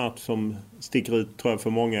en match som sticker ut tror jag för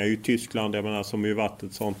många är ju Tyskland, jag menar, som ju varit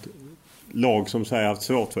ett sånt lag som säger haft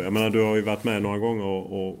svårt för. Jag menar, du har ju varit med några gånger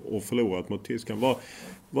och förlorat mot Tyskland.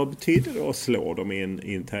 Vad betyder det att slå dem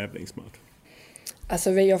i en tävlingsmatch?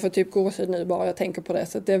 Alltså jag får typ gåshud nu bara jag tänker på det.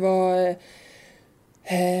 Så det var...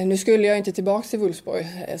 nu skulle jag inte tillbaka till Wolfsburg.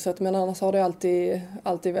 Så att, men annars har det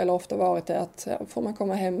alltid väldigt ofta varit det att får man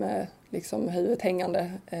komma hem med liksom huvudet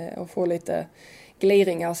hängande och få lite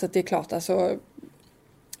gliringar. Så att det är klart, alltså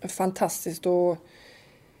fantastiskt. Och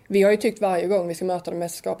vi har ju tyckt varje gång vi ska möta de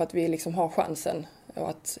mästerskap att vi liksom har chansen. Och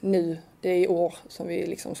att nu, det är i år som vi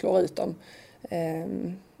liksom slår ut dem.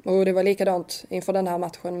 Och det var likadant inför den här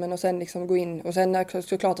matchen. Men och sen liksom gå in. Och sen är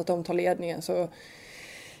det klart att de tar ledningen. Så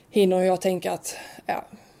hinner jag tänka att ja,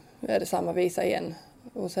 är det samma visa igen.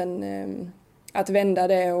 Och sen att vända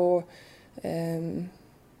det. Och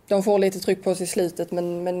de får lite tryck på sig i slutet.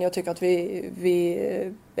 Men jag tycker att vi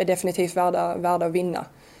är definitivt värda att vinna.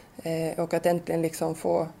 Och att äntligen liksom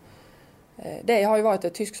få... Det har ju varit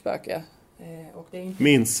ett tyskspöke. Och det är inte...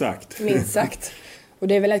 Minst sagt. Minst sagt. Och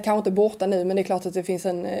det är väl kanske inte borta nu, men det är klart att det finns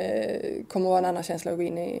kommer vara en annan känsla att gå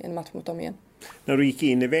in i en match mot dem igen. När du gick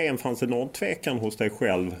in i VM fanns det någon tvekan hos dig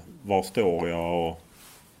själv? Var står jag?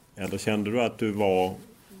 Eller kände du att du var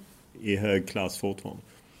i hög klass fortfarande?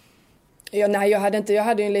 Ja, nej, jag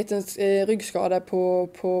hade ju en liten ryggskada på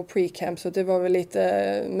pre-camp, så det var väl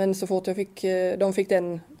lite... Men så fort de fick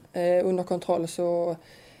den under kontroll så...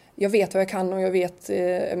 Jag vet vad jag kan och jag vet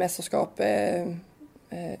mästerskap.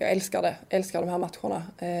 Jag älskar de här matcherna.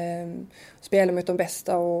 Spelade mot de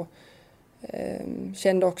bästa och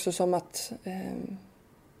kände också som att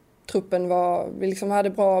truppen vi liksom hade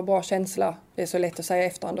bra känsla. Det är så lätt att säga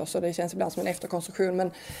efterhand då, så det känns ibland som en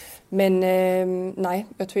efterkonstruktion. Men nej,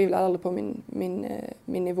 jag tvivlar aldrig på min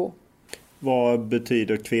nivå. Vad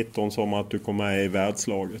betyder kvitton som att du kommer med i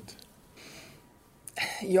världslaget?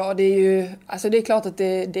 Ja, det är ju, alltså det är klart att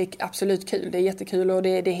det är absolut kul. Det är jättekul och det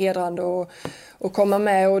är hedrande att komma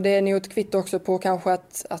med. Och det är nog ett kvitto också på kanske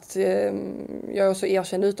att jag är så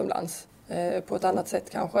erkänd utomlands på ett annat sätt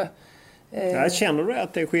kanske. Känner du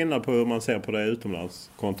att det är skillnad på hur man ser på det utomlands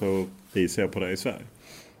kontra hur vi ser på det i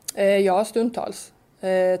Sverige? Ja, stundtals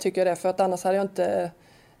tycker jag det. För att annars hade jag inte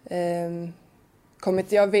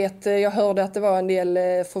kommit... Jag hörde att det var en del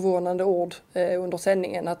förvånande ord under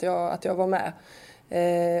sändningen att jag var med.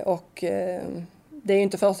 Det är ju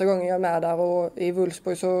inte första gången jag är med där och i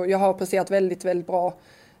Wolfsburg, så jag har presterat väldigt, väldigt bra.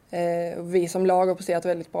 Vi som lag har presterat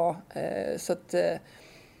väldigt bra. Så att,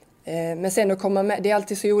 men sen att komma med, det är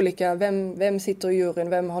alltid så olika. Vem sitter i juryn,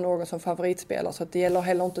 vem har någon som favoritspelare, så att det gäller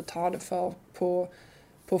heller inte att ta det på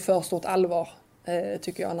för stort allvar,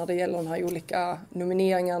 tycker jag, när det gäller de här olika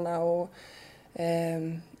nomineringarna och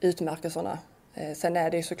utmärkelserna. Sen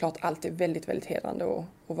är det såklart alltid väldigt, väldigt hedrande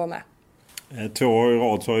att vara med. 2 år i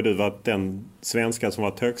rad så har du varit den svenska som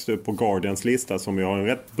varit högst upp på Guardians lista, som ju har en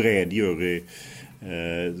rätt bred jury.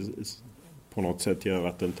 på något sätt gör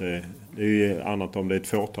att det inte... Det är ju annat om det är ett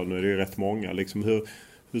fåtal, nu är det ju rätt många. Liksom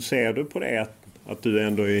hur ser du på det att du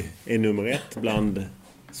ändå är nummer 1 bland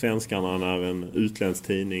svenskarna när en utländsk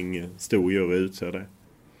tidning stor jury utser det?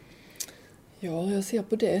 Ja, jag ser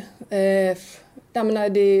på det.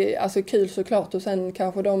 Det är alltså kul såklart, och sen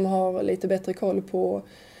kanske de har lite bättre koll på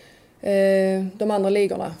de andra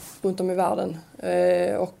ligorna runt om i världen.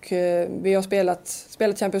 Vi har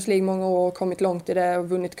spelat Champions League många år och kommit långt i det och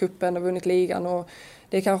vunnit kuppen och vunnit ligan, och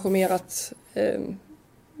det är kanske mer att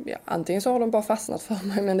antingen så har de bara fastnat för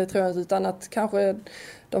mig, men det tror jag inte, utan att kanske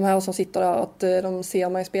de här som sitter där, att de ser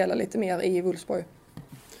mig spela lite mer i Wolfsburg.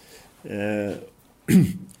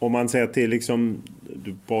 Om man ser till liksom,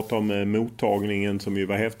 du pratar om mottagningen som ju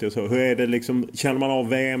var häftig och så. Hur är det liksom, känner man av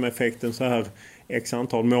VM-effekten så här x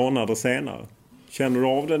antal månader senare? Känner du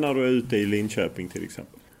av det när du är ute i Linköping till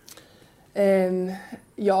exempel?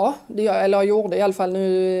 Ja, det gör jag, eller jag gjorde i alla fall.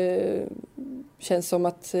 Nu känns som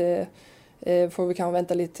att får vi kanske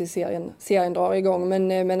vänta lite till serien drar igång.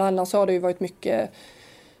 Men annars har det ju varit mycket,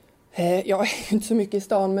 jag är inte så mycket i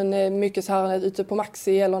stan, men mycket så här ute på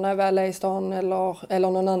Maxi eller när jag väl är i stan eller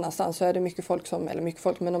någon annanstans, så är det mycket folk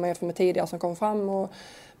men de är för mig tidigare som kommer fram och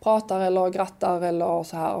pratar eller grattar eller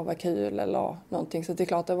så här, vad kul eller någonting. Så det är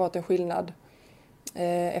klart det har varit en skillnad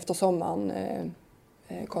efter sommaren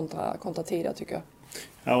kontra tidigare, tycker jag.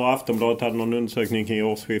 Ja, och Aftonbladet hade någon undersökning kring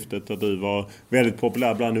årsskiftet där du var väldigt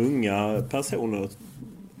populär bland unga personer.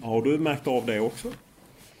 Har du märkt av det också?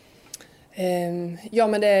 Ja,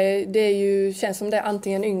 men det är ju, känns som det är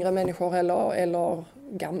antingen yngre människor eller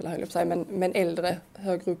gamla, höll jag på att säga, men äldre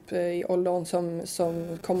högre upp i åldern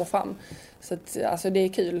som kommer fram. Så att, alltså det är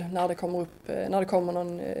kul när det kommer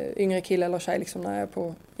någon yngre kille eller tjej liksom, när jag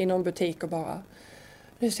är i någon butik och bara,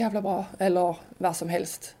 det är så jävla bra, eller vad som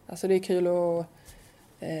helst. Alltså det är kul att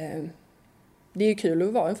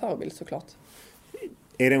vara en förebild, såklart.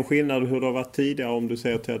 Är det en skillnad hur det har varit tidigare, om du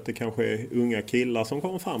ser till att det kanske är unga killar som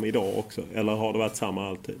kommer fram idag också? Eller har det varit samma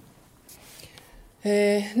alltid?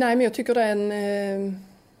 Nej, men jag tycker det är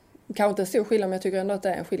kanske inte en stor skillnad, men jag tycker ändå att det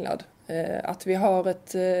är en skillnad. Att vi har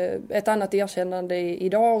ett annat erkännande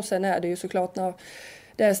idag, och sen är det ju såklart när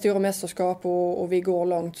det är stora mästerskap och vi går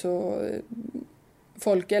långt, så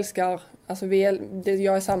folk älskar, alltså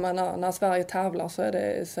jag är samma när Sverige tävlar, så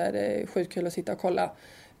är det sjukt kul att sitta och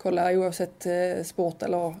kolla oavsett sport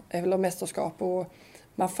eller mästerskap, och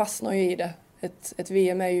man fastnar ju i det. Ett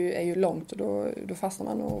VM är ju långt, och då fastnar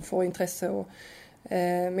man och får intresse.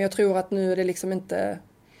 Men jag tror att nu är det liksom inte...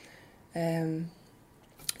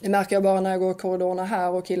 det märker jag bara när jag går i korridorerna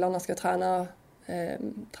här och killarna ska träna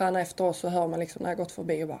efter oss, så hör man liksom när jag gått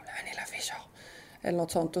förbi och bara Nilla Fischer eller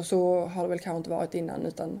något sånt. Och så har det väl kanske inte varit innan,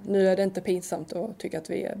 utan nu är det inte pinsamt att tycka att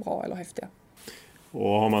vi är bra eller häftiga. Och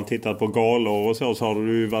har man tittat på galor och så har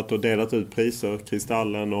du ju varit och delat ut priser,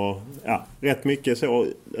 Kristallen och rätt mycket så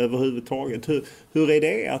överhuvudtaget. Hur är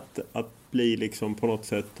det att bli liksom på något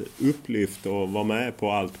sätt upplyft och vara med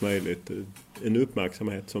på allt möjligt? En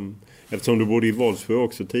uppmärksamhet som, eftersom du bodde i Wolfsburg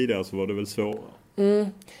också tidigare, så var det väl svårare?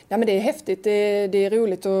 Ja, men det är häftigt, det är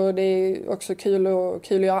roligt, och det är också kul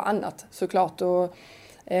att göra annat, såklart. Och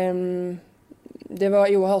det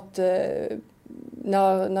var oerhört...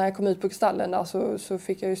 När jag kom ut på Kristallen där så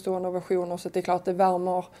fick jag ju stå en ovation, och så det är klart det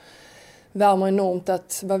värmer enormt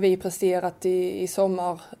att vad vi presterat i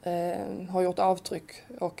sommar har gjort avtryck,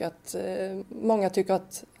 och att många tycker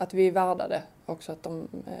att vi är värda det också, att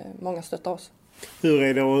många stöttar oss. Hur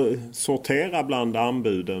är det att sortera bland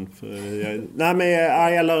anbuden?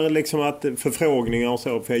 Eller liksom att förfrågningar och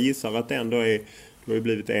så, för jag gissar att det ändå du har ju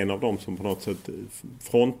blivit en av dem som på något sätt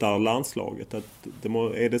frontar landslaget.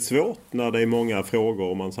 Är det svårt när det är många frågor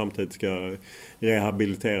och man samtidigt ska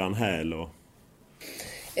rehabilitera en häl?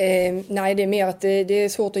 Nej, det är mer att det är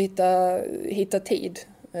svårt att hitta tid,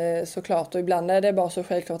 såklart. Och ibland är det bara så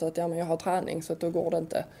självklart att jag har träning, så att då går det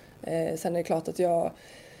inte. Sen är det klart att jag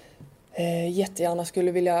jättegärna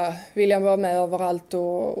skulle vilja vara med överallt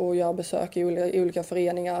och göra besök i olika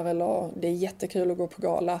föreningar. Eller det är jättekul att gå på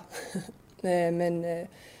gala. Men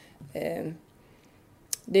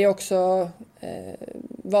det är också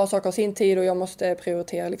var sak har sin tid, och jag måste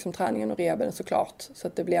prioritera liksom träningen och rehaben, såklart, så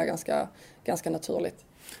att det blir ganska naturligt.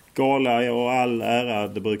 Gala och all ära,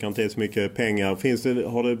 det brukar inte ge så mycket pengar.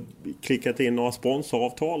 Har det klickat in några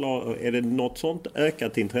sponsoravtal? Är det något sånt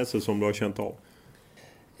ökat intresse som du har känt av?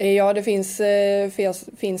 Ja, det finns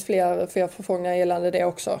fler förfrågningar gällande det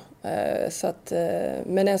också. Så att,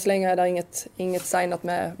 men än så länge är det inget signat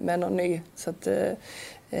med någon ny. Så att,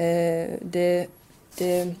 det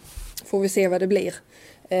får vi se vad det blir.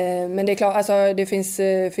 Men det är klart, alltså, det finns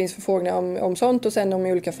förfrågningar om sånt, och sen om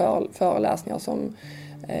olika föreläsningar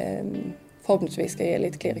förhoppningsvis ska ge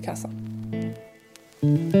lite klirr i kassan.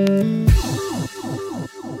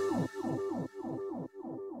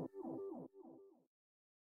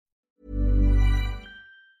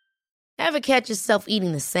 Ever catch yourself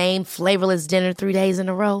eating the same flavorless dinner 3 days in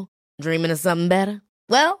a row? Dreaming of something better?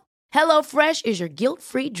 Well, HelloFresh is your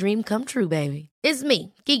guilt-free dream come true, baby. It's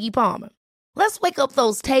me, Keke Palmer. Let's wake up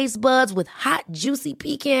those taste buds with hot, juicy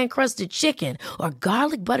pecan-crusted chicken or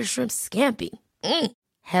garlic butter shrimp scampi.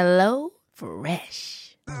 Hello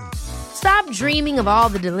Fresh. Stop dreaming of all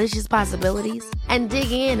the delicious possibilities and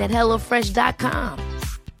dig in at HelloFresh.com.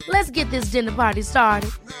 Let's get this dinner party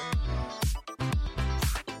started.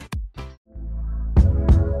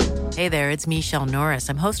 Hey there, it's Michelle Norris.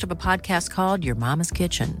 I'm host of a podcast called Your Mama's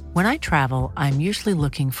Kitchen. When I travel, I'm usually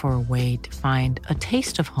looking for a way to find a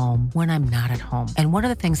taste of home when I'm not at home. And one of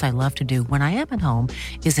the things I love to do when I am at home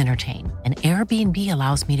is entertain. And Airbnb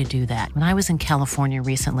allows me to do that. When I was in California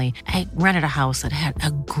recently, I rented a house that had a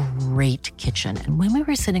great kitchen. And when we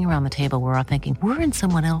were sitting around the table, we were all thinking, we're in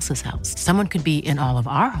someone else's house. Someone could be in all of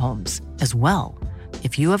our homes as well.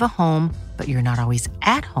 If you have a home, but you're not always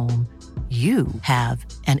at home, you have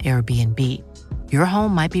an Airbnb. Your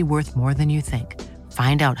home might be worth more than you think.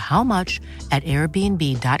 Find out how much at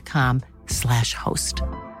airbnb.com/host.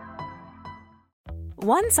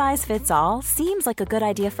 One size fits all seems like a good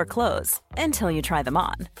idea for clothes until you try them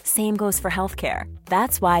on. Same goes for healthcare.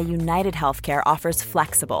 That's why United Healthcare offers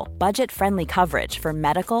flexible, budget-friendly coverage for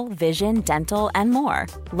medical, vision, dental, and more.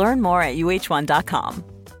 Learn more at uh1.com.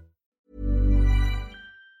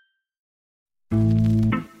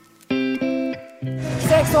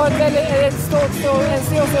 Sex har en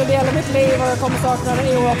stor del av mitt liv och jag kommer sakna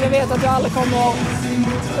det oerhört. Jag vet att jag aldrig kommer att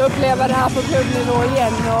uppleva det här på klubbnivå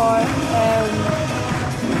igen. Och,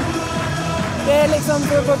 det är liksom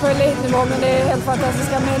på elitnivå, men det är helt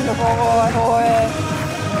fantastiska människor och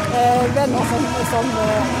vänner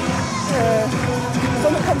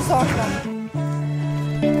som jag kommer sakna.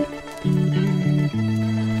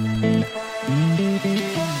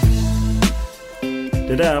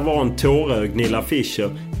 Det där var en tårögd Nilla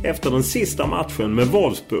Fischer efter den sista matchen med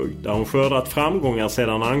Wolfsburg där hon skördat framgångar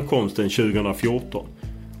sedan ankomsten 2014.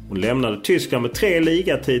 Hon lämnade Tyskland med 3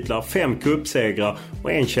 ligatitlar, 5 cupsegrar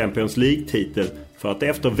och 1 Champions League-titel för att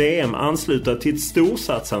efter VM ansluta till ett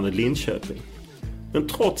storsatsande Linköping. Men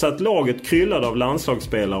trots att laget kryllade av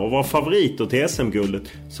landslagsspelare och var favoriter till SM-guldet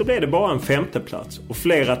så blev det bara en 5:e plats och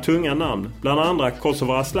flera tunga namn, bland andra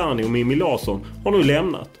Kosovo Asllani och Mimmi Larsson, har nu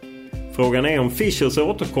lämnat. Frågan är om Fischers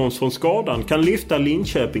återkomst från skadan kan lyfta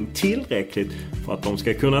Linköping tillräckligt för att de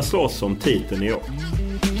ska kunna slåss om titeln i år.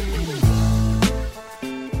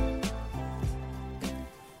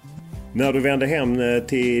 När du vände hem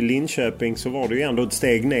till Linköping så var det ju ändå ett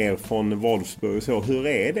steg ner från Wolfsburg. Så hur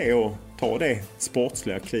är det att ta det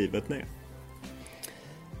sportsliga klivet ner?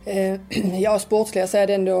 Ja, sportsliga så är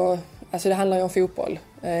det ändå... Alltså det handlar ju om fotboll.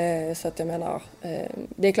 Så att jag menar...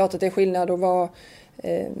 det är klart att det är skillnad att vara...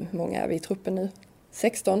 många är vi i truppen nu?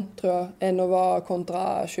 16 tror jag. Än att vara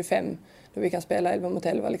kontra 25. Då vi kan spela 11 mot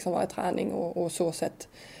 11 liksom varje träning och så sätt.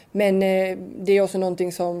 Men det är också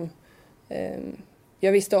någonting som...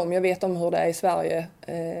 jag vet om hur det är i Sverige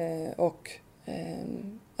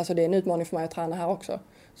alltså det är en utmaning för mig att träna här också,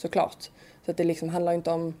 såklart. Så att det liksom handlar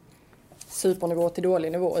inte om supernivå till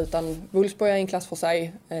dålig nivå, utan Wolfsburg är en klass för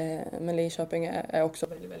sig, men Linköping är också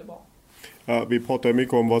väldigt, väldigt bra. Ja, vi pratar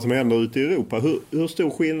mycket om vad som händer ute i Europa. Hur stor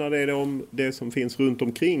skillnad är det om det som finns runt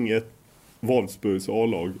omkring ett Wolfsburgs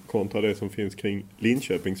A-lag kontra det som finns kring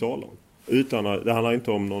Linköpings A-lag? Det handlar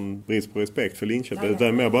inte om någon brist på respekt för Linköping, utan det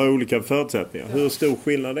är mer bara olika förutsättningar. Ja. Hur stor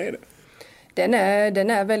skillnad är det? Den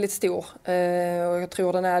är väldigt stor. Och jag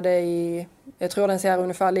tror den ser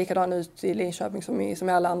ungefär likadan ut i Linköping som i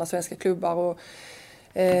alla andra svenska klubbar. Och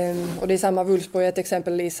det är samma. Wolfsburg ett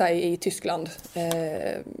exempel i sig i Tyskland.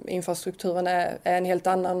 Infrastrukturen är en helt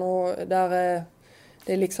annan och där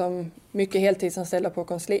det är liksom mycket heltidsanställda på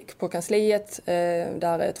kansliet.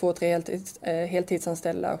 Där är 2-3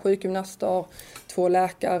 heltidsanställda sjukgymnaster, 2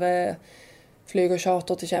 läkare, flyger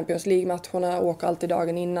charter till Champions League-matcherna, åker alltid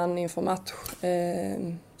dagen innan inför match,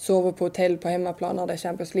 sover på hotell på hemmaplan när det är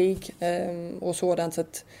Champions League och sådant. Så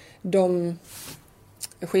att de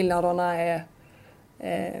skillnaderna är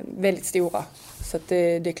väldigt stora. Så att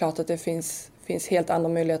det är klart att det finns helt andra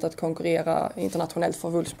möjligheter att konkurrera internationellt för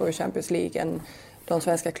Wolfsburg i Champions League än de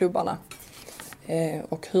svenska klubbarna.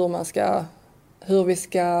 Och hur vi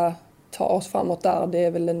ska ta oss framåt där, det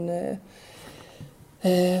är väl en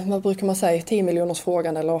vad brukar man säga, 10 miljoners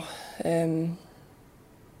frågan eller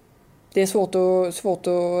det är svårt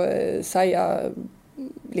att säga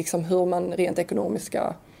liksom hur man rent ekonomiskt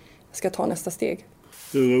ska ta nästa steg.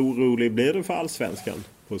 Hur orolig blir du för allsvenskan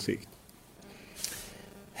på sikt?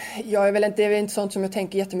 Jag är väl inte, det är inte sånt som jag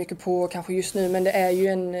tänker jättemycket på kanske just nu, men det är ju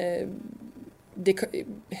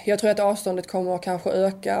jag tror att avståndet kommer att kanske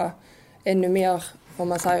öka ännu mer om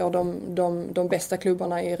man säger de bästa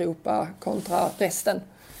klubbarna i Europa kontra resten.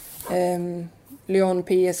 Lyon,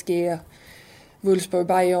 PSG, Wolfsburg,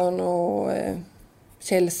 Bayern och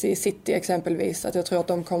Chelsea, City exempelvis. Att jag tror att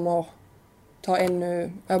de kommer ta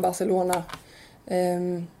Barcelona,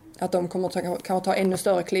 att de kommer ta ännu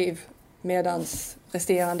större kliv medans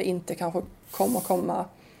resterande inte kanske kommer komma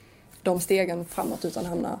de stegen framåt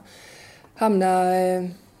utan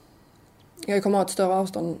jag kommer ha ett större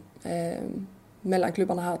avstånd mellan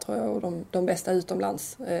klubbarna här tror jag och de bästa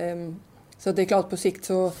utomlands. Så det är klart på sikt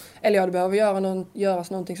det behöver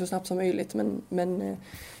göras någonting så snabbt som möjligt, men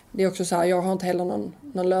det är också så här, jag har inte heller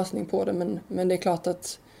någon lösning på det, men det är klart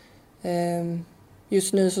att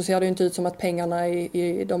just nu så ser det inte ut som att pengarna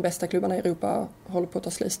i de bästa klubbarna i Europa håller på att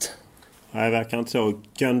ta slut. Nej, det verkar inte så.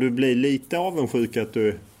 Kan du bli lite avundsjuk att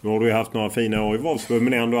nu har du haft några fina år i Wolfsburg,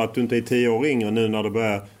 men ändå att du inte är 10 år yngre nu när det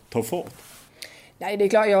börjar ta fart? Nej, det är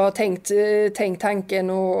klart jag har tänkt tanken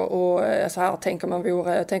och så här, tänk om man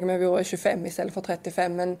vore 25 istället för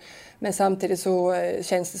 35, men samtidigt så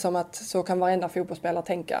känns det som att så kan varenda fotbollsspelare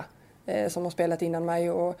tänka som har spelat innan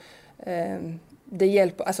mig och det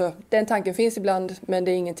hjälper, alltså den tanken finns ibland, men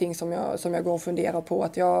det är ingenting som jag går och funderar på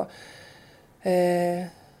att jag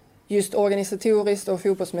just organisatoriskt och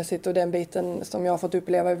fotbollsmässigt och den biten som jag har fått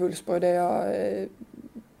uppleva i Wolfsburg, det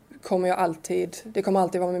kommer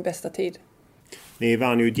alltid vara min bästa tid. Ni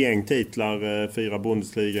vann ju ett gäng titlar, 4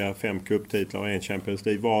 Bundesliga, 5 cuptitlar och 1 Champions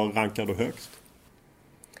League. Var rankar du högst?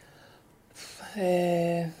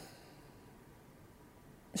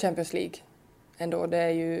 Champions League ändå, det är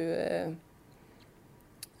ju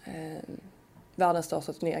världens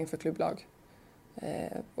största turnering för klubblag.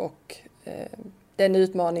 Och den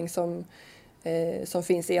utmaning som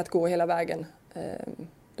finns i att gå hela vägen,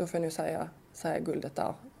 då får jag nu säga guldet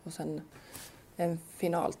där och sen en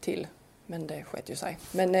final till. Men det sket ju sig.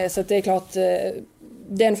 Men så det är klart,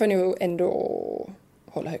 den får nog ändå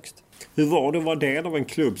hålla högst. Hur var det att vara del av en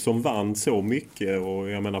klubb som vann så mycket? Och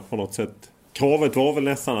jag menar på något sätt, kravet var väl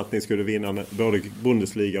nästan att ni skulle vinna både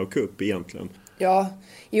Bundesliga och cup egentligen. Ja,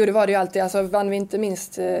 det var det ju alltid. Alltså vann vi inte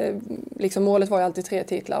minst, liksom målet var ju alltid 3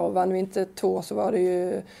 titlar. Och vann vi inte 2 så var det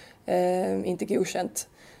ju inte godkänt.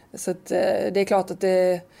 Så att, det är klart att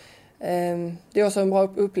det är också en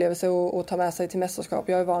bra upplevelse att ta med sig till mästerskap.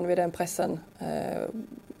 Jag är van vid den pressen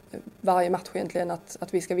varje match egentligen att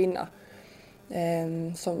vi ska vinna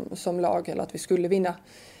som lag, eller att vi skulle vinna.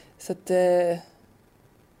 Så att,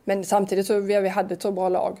 men samtidigt så vi hade ett så bra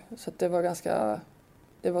lag så att det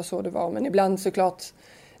var så det var. Men ibland såklart,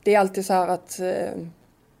 det är alltid så här att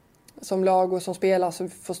som lag och som spelare så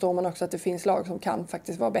förstår man också att det finns lag som kan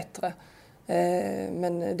faktiskt vara bättre.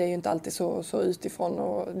 Men det är ju inte alltid så utifrån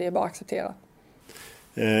och det är bara att acceptera.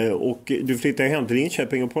 Och du flyttade hem till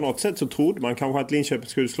Linköping och på något sätt så trodde man kanske att Linköping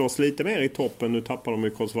skulle slås lite mer i toppen. Nu tappar de ju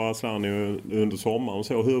Kosovare under sommaren.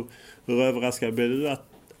 Så hur överraskad blev du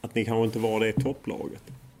att ni kanske inte var det i topplaget?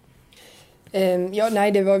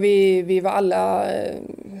 Nej, det var vi var alla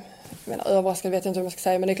överraskade vet jag inte vad man ska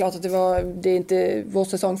säga, men det är klart att det är inte vår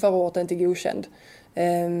säsong förra året är inte godkänd.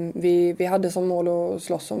 Vi hade som mål att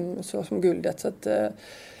slåss som guldet så att,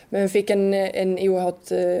 men vi fick en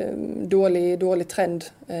oerhört dålig trend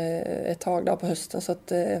ett tag där på hösten så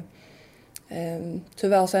att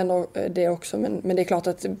tyvärr så ändå det också, men det är klart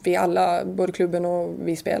att vi alla, både klubben och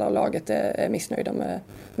vi spelare och laget är missnöjda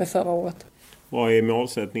med förra året. Vad är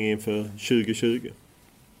målsättningen inför 2020?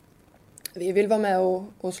 Vi vill vara med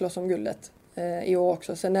och slåss om guldet i år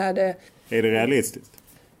också. Sen är det realistiskt?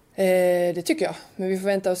 Det tycker jag. Men vi får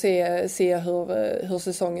vänta och se hur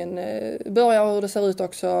säsongen börjar och hur det ser ut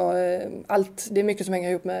också. Det är mycket som hänger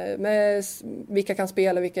ihop med vilka kan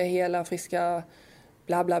spela, vilka är hela, friska,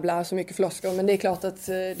 bla bla bla, så mycket floskor. Men det är klart att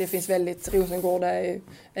det finns Rosengård är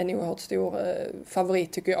en oerhört stor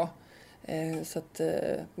favorit tycker jag. Så att,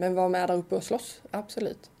 men vara med där uppe och slåss,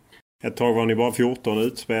 absolut. Ett tag var ni bara 14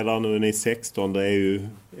 utspelare, nu är ni 16. Det är ju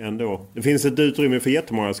ändå... Det finns ett utrymme för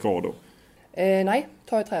jättemånga skador. Nej,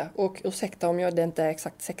 ta i trä. Och ursäkta om det inte är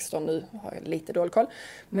exakt 16 nu. Har jag lite dålig koll.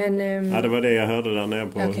 Men, ja, det var det jag hörde där nere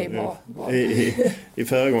på bra. I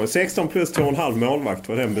föregående. 16 plus 2,5 målvakt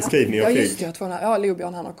var den beskrivningen jag fick. Ja, just det. 2,5. Ja,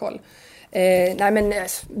 Leobjörn han har koll. Nej, men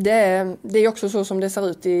det är också så som det ser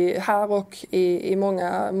ut här och i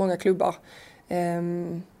många klubbar.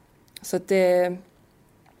 Så att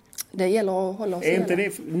det gäller att hålla oss. Är inte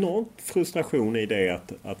det någon frustration i det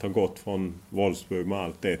att ha gått från Wolfsburg med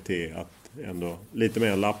allt det till att ändå lite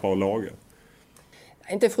mer lappa och laga?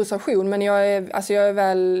 Inte frustration, men jag är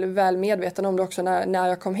väl medveten om det också när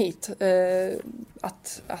jag kom hit.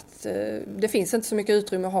 Att det finns inte så mycket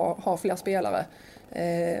utrymme att ha fler spelare.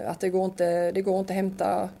 Att det går inte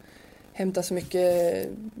hämta så mycket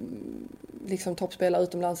liksom toppspelare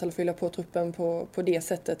utomlands eller fylla på truppen på det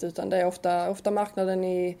sättet, utan det är ofta marknaden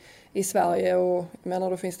i Sverige, och jag menar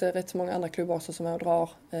då finns det rätt så många andra klubbar också som är och drar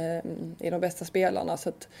i de bästa spelarna, så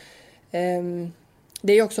att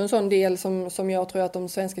det är också en sån del som jag tror att de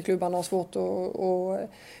svenska klubbarna har svårt att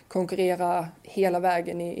konkurrera hela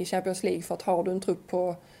vägen i Champions League, för att har du en trupp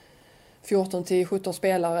på 14-17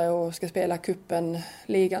 spelare och ska spela kuppen,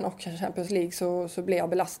 ligan och Champions League, så blir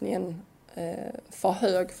belastningen för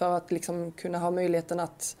hög för att liksom kunna ha möjligheten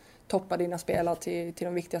att toppa dina spelare till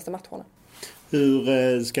de viktigaste matcherna.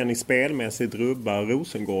 Hur ska ni spelmässigt rubba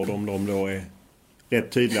Rosengård om de då är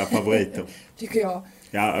rätt tydliga favoriter? Tycker jag.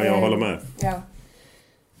 Ja, jag håller med. Ja.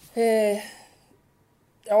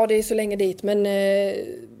 Ja, det är så länge dit, men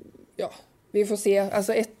ja, vi får se.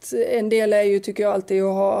 Alltså en del är ju, tycker jag, alltid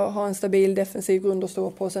att ha en stabil defensiv grund att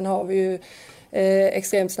stå på. Sen har vi ju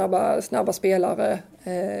extremt snabba spelare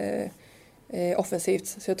offensivt.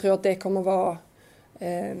 Så jag tror att det kommer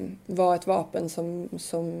vara ett vapen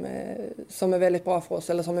som är väldigt bra för oss,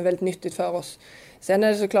 eller som är väldigt nyttigt för oss. Sen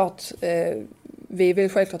är det såklart, vi vill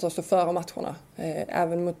självklart stå före matcherna,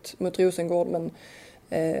 även mot Rosengård, men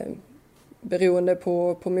beroende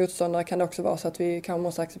på motståndare kan det också vara så att vi kan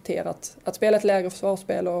måste acceptera att spela ett lägre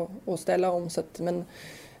försvarsspel och ställa om. Så att, men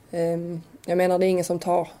jag menar, det är ingen som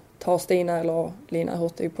tar Stina eller Lina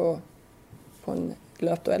Hurtig på en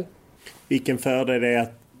löpduell. Vilken fördel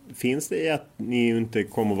finns det i att ni inte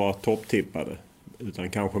kommer vara topptippade, utan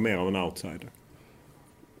kanske mer av en outsider?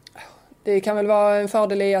 Det kan väl vara en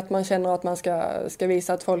fördel i att man känner att man ska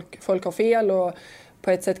visa att folk har fel, och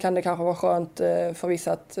på ett sätt kan det kanske vara skönt för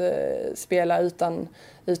vissa att spela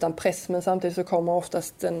utan press, men samtidigt så kommer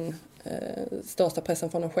oftast den största pressen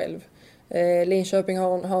från en själv. Linköping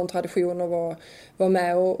har en tradition att vara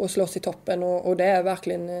med och slåss i toppen, och det är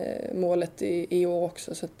verkligen målet i år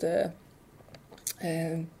också. Så att,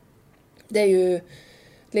 det är ju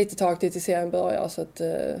lite tag till serien börjar, så att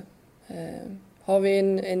har vi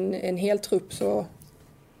en hel trupp så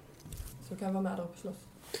kan vi vara med där och slåss.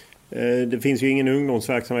 Det finns ju ingen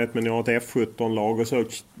ungdomsverksamhet, men ni har ett F17-lag och så.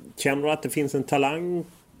 Känner du att det finns en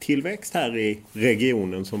talangtillväxt här i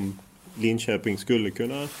regionen som Linköping skulle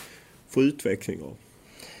kunna få utveckling av?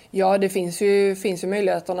 Ja, det finns ju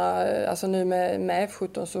möjligheterna. Alltså nu med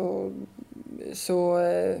F17 så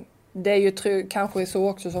det är ju kanske så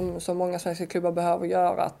också som många svenska klubbar behöver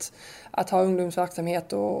göra, att ha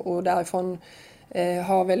ungdomsverksamhet och därifrån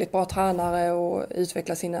ha väldigt bra tränare och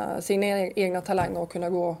utveckla sina egna talanger och kunna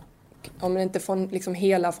gå, om det inte från liksom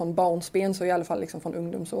hela från barnsben, så i alla fall liksom från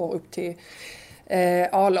ungdomsår upp till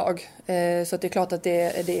A-lag. Så att det är klart att det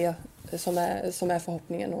är det som är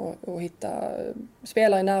förhoppningen, att hitta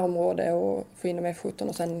spelare i närområde och få in dem i F17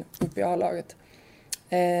 och sen upp i A-laget.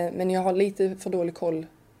 Men jag har lite för dålig koll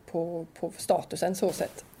på statusen så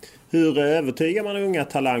sett. Hur övertygar man unga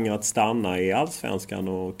talanger att stanna i Allsvenskan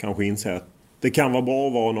och kanske inse att det kan vara bra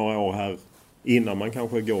att vara några år här innan man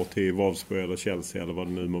kanske går till Wolfsburg eller Chelsea eller vad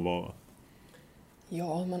det nu må vara?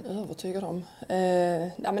 Ja, man övertygar dem.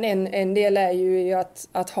 Men en del är ju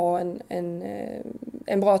att ha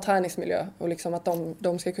en bra träningsmiljö, och liksom att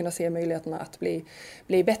de ska kunna se möjligheterna att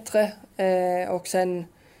bli bättre, och sen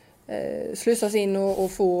slussas in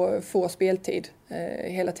och få speltid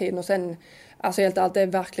hela tiden. Och sen, alltså helt allt är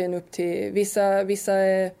verkligen upp till vissa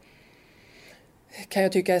kan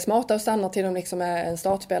jag tycka är smarta och stannar till de liksom är en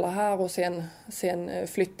startspelare här och sen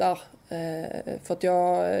flyttar. För att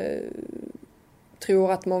jag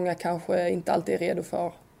tror att många kanske inte alltid är redo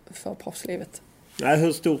för proffslivet. Nej,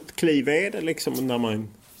 hur stort kliv är det liksom när man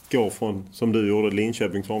går från, som du gjorde,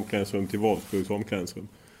 Linköpings omklädningsrum till Wolfsburgs omklädningsrum?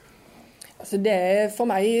 Alltså det är för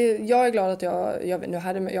mig, jag är glad att jag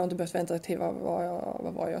har inte behövt vänta till vad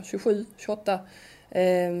var jag 27, 28.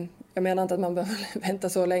 Jag menar inte att man behöver vänta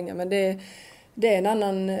så länge, men det är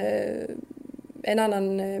en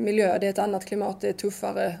annan miljö, det är ett annat klimat, det är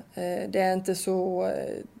tuffare. Det är inte så,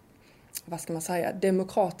 vad ska man säga,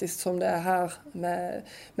 demokratiskt som det är här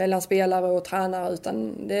mellan spelare och tränare,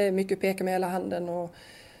 utan det är mycket peka med hela handen, och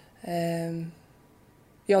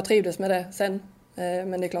jag trivdes med det sen.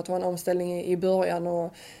 Men det är klart det var en omställning i början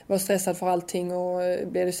och var stressad för allting, och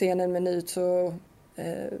blev det sen en minut så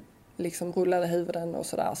liksom rullade huvuden och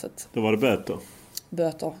sådär. Så att, då var det böter?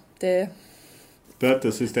 Böter.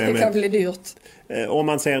 bötesystemet. Det kan bli dyrt. Om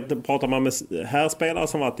man pratar man med herrspelare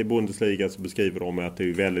som varit i Bundesliga så beskriver de att det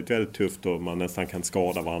är väldigt, väldigt tufft och man nästan kan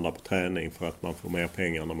skada varandra på träning för att man får mer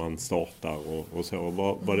pengar när man startar och så.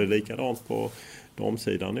 Var det likadant på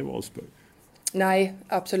damsidan i Wolfsburg? Nej,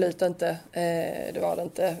 absolut inte. Det var det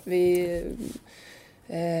inte.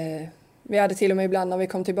 Vi hade till och med ibland när vi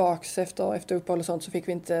kom tillbaks efter uppehåll och sånt så fick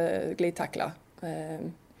vi inte glidtackla.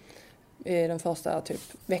 I den första typ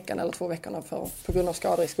veckan eller 2 veckorna på grund av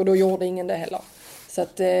skaderisk. Och då gjorde ingen det heller. Så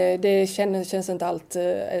att det känns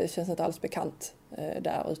inte alls bekant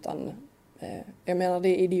där. Utan jag menar det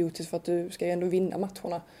är idiotiskt för att du ska ju ändå vinna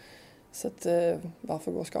matcherna. Så att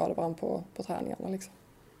varför går skada varandra på träningarna liksom.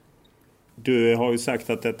 Du har ju sagt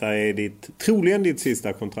att detta är troligen ditt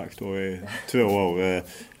sista kontrakt då i 2 år.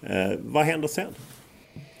 Vad händer sen?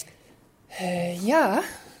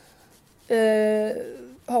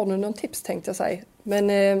 Har du någon tips tänkte jag säga. Men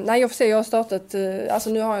nej, jag får se, jag har startat, alltså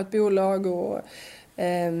nu har jag ett bolag och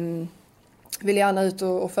vill gärna ut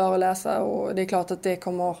och föreläsa och det är klart att det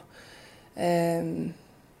kommer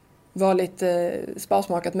vara lite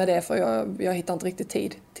sparsmakat med det för jag hittar inte riktigt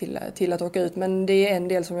tid till att åka ut. Men det är en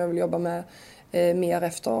del som jag vill jobba med mer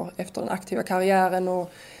efter den aktiva karriären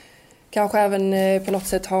och kanske även på något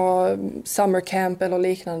sätt ha summer camp eller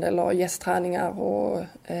liknande eller gästträningar och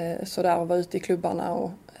sådär och vara ute i klubbarna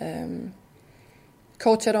och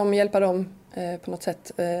coacha dem, hjälpa dem på något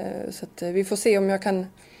sätt. Så att vi får se om jag kan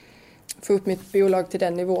få upp mitt bolag till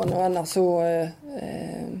den nivån och annars så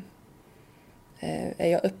är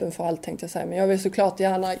jag öppen för allt tänkte jag säga. Men jag vill såklart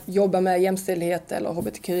gärna jobba med jämställdhet eller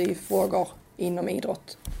hbtqi-frågor inom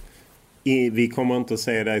idrott. Vi kommer inte att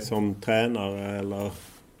se dig som tränare eller?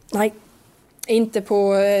 Nej, inte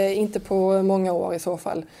på många år i så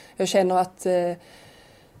fall. Jag känner att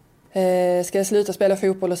ska jag sluta spela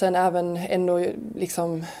fotboll och sen även ändå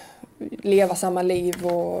liksom leva samma liv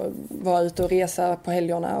och vara ute och resa på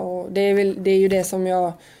helgerna. Och det är ju det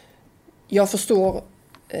som jag förstår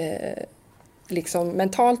liksom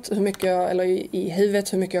mentalt hur mycket eller i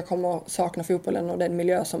huvudet hur mycket jag kommer sakna fotbollen och den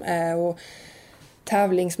miljö som är och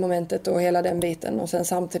tävlingsmomentet och hela den biten. Och sen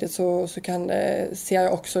samtidigt så ser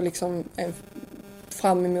jag också liksom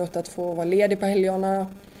fram emot att få vara ledig på helgerna.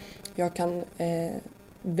 Jag kan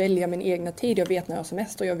välja min egna tid. Jag vet när jag har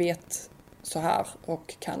semester. Jag vet så här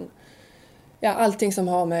och kan allting som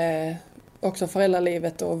har med också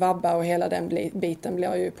föräldralivet och vabba och hela den biten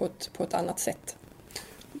blir ju på ett annat sätt.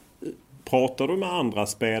 Pratar du med andra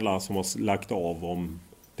spelare som har lagt av om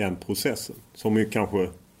den processen? Som ju kanske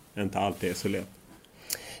inte alltid är så lätt.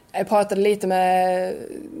 Jag pratade lite med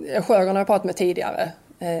Sjögren har jag pratat med tidigare.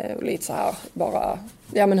 Och lite så här bara,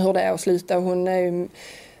 men hur det är att sluta. Och hon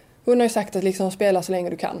har ju sagt att liksom spela så länge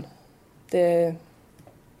du kan.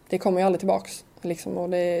 Det kommer ju aldrig tillbaks. Liksom, och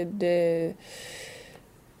det är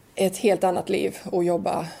ett helt annat liv att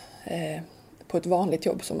jobba på ett vanligt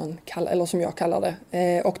jobb som jag kallar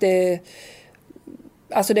det. Och det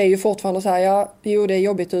är ju fortfarande så här, det är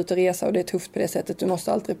jobbigt ut och resa och det är tufft på det sättet.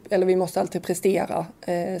 Vi måste alltid prestera.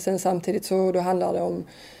 Sen samtidigt så då handlar det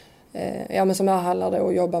om, som här handlar det om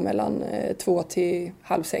att jobba mellan 2 till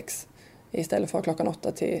 5:30 istället för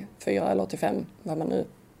 8 till 4 eller till 5, vad man nu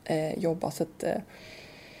jobbar. Så att,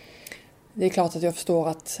 det är klart att jag förstår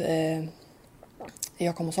att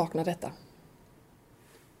jag kommer sakna detta.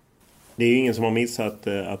 Det är ju ingen som har missat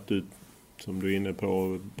att du, som du är inne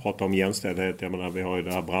på, pratar om jämställdhet. Jag menar, vi har ju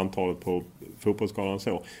det här brandtalet på fotbollsskalan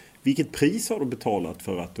så. Vilket pris har du betalat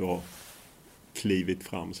för att du har klivit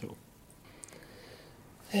fram så?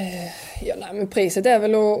 Men priset är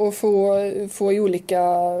väl att få olika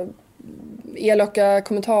elaka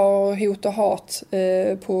kommentarer, hot och hat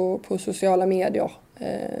på sociala medier.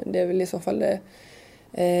 Det är väl i så fall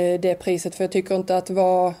det priset. För jag tycker inte att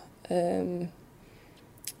vara...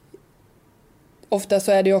 Ofta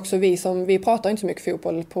så är det också vi pratar inte så mycket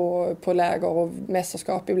fotboll på läger och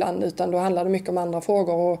mästerskap ibland, utan då handlar det mycket om andra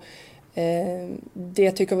frågor och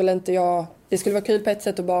det tycker väl inte jag. Det skulle vara kul på ett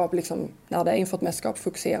sätt att bara liksom, när det är inför ett mästerskap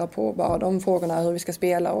fokusera på bara de frågorna, hur vi ska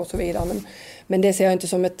spela och så vidare. Men det ser jag inte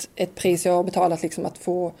som ett pris jag har betalat liksom,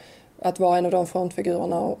 att vara en av de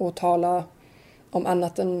frontfigurerna och tala om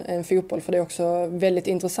annat än fotboll, för det är också väldigt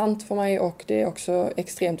intressant för mig och det är också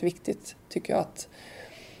extremt viktigt tycker jag att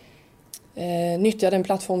nyttja den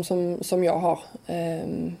plattform som jag har.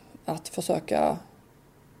 Att försöka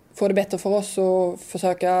få det bättre för oss och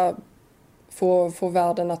försöka få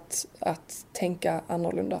världen att tänka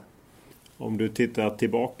annorlunda. Om du tittar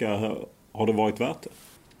tillbaka, har det varit värt det?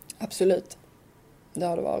 Absolut. Det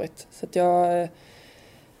har det varit. Så att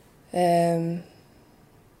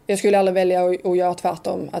jag skulle aldrig välja att göra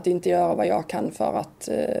tvärtom. Att inte göra vad jag kan för att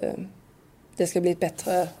det ska bli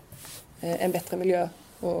en bättre miljö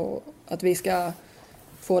och att vi ska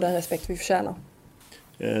få den respekt vi förtjänar.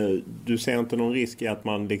 Du ser inte någon risk i att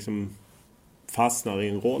man liksom fastnar i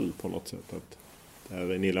en roll på något sätt? Att det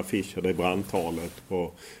är Nilla Fischer, det är brandtalet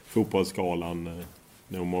på fotbollsskalan,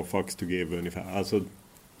 no more fucks to give ungefär. Alltså...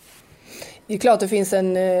 Det är klart det finns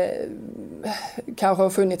kanske har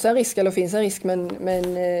funnits en risk eller finns en risk,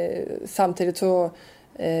 men samtidigt så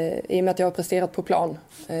i och med att jag har presterat på plan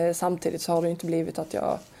samtidigt så har det inte blivit att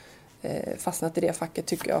jag fastnat i det facket,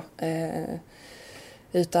 tycker jag.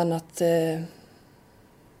 Utan att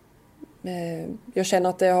jag känner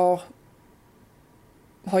att det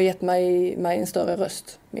har gett mig en större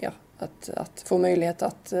röst mer. Att få möjlighet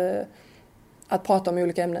att prata om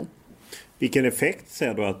olika ämnen. Vilken effekt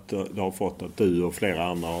ser du att det har fått att du och flera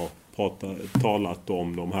andra har talat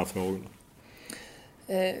om de här frågorna?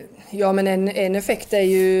 Ja, men en effekt är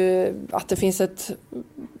ju att det finns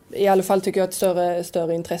i alla fall tycker jag ett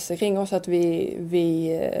större intresse kring oss. Att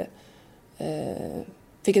vi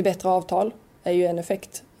fick ett bättre avtal är ju en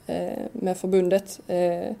effekt med förbundet.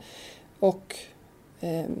 Och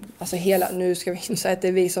alltså nu ska vi inte säga att det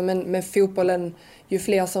är vi som, men fotbollen, ju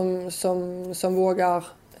fler som vågar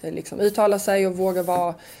liksom uttala sig och vågar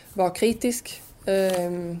vara kritisk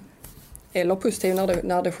eller positiv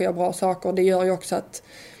när det sker bra saker. Det gör ju också att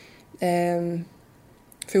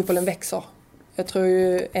fotbollen växer. Jag tror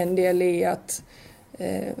ju en del i att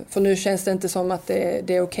för nu känns det inte som att det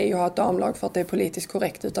är okej att ha ett damlag för att det är politiskt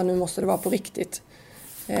korrekt, utan nu måste det vara på riktigt.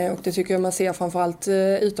 Och det tycker jag man ser framförallt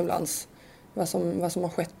utomlands vad som har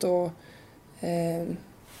skett, och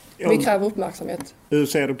vi kräver uppmärksamhet. Hur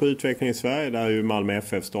ser du på utvecklingen i Sverige där ju Malmö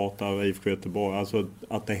FF startar, IFK Göteborg, alltså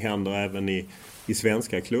att det händer även i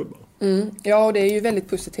svenska klubbar? Ja, det är ju väldigt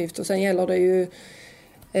positivt, och sen gäller det ju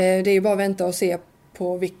det är ju bara att vänta och se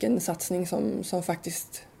på vilken satsning som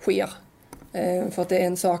faktiskt sker. För att det är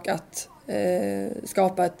en sak att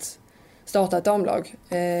starta ett damlag,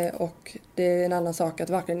 och det är en annan sak att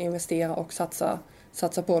verkligen investera och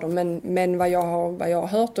satsa på dem. Men vad jag har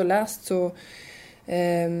hört och läst så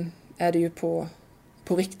är det ju på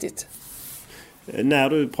riktigt. När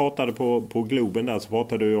du pratade på Globen där så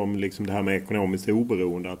pratade du om liksom det här med ekonomiskt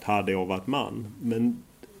oberoende, att hade jag varit man. Men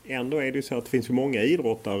ändå är det ju så att det finns ju många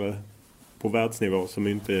idrottare på världsnivå som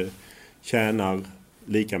inte tjänar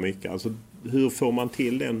lika mycket. Alltså hur får man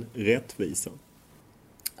till den rättvisan?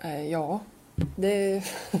 Ja, det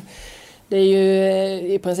är ju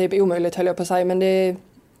i princip omöjligt, höll jag på att säga, men det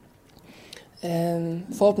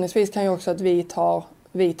förhoppningsvis kan ju också att vi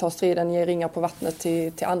tar striden, ger ringar på vattnet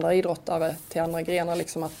till andra idrottare, till andra grenar,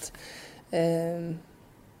 liksom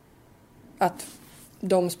att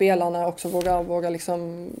de spelarna också vågar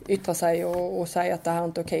liksom yttra sig och säga att det här är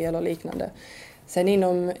inte okej eller liknande. Sen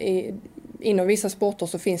inom vissa sporter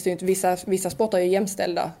så finns det ju inte, vissa sporter är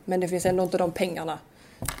jämställda, men det finns ändå inte de pengarna.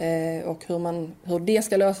 Och hur det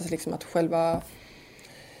ska lösas, liksom att själva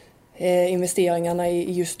investeringarna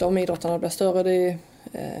i just de idrotterna blir större,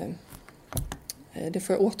 det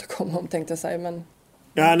får jag återkomma om, tänkte jag säga. Men...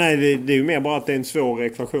 Ja, nej, det är ju mer bara att det är en svår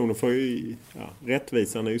ekvation, för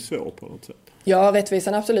rättvisan är ju svår på något sätt. Ja,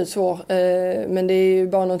 rättvisan är absolut svår, men det är ju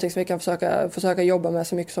bara någonting som vi kan försöka jobba med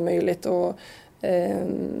så mycket som möjligt, och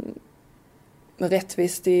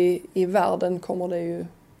rättvist i världen kommer det ju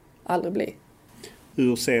aldrig bli.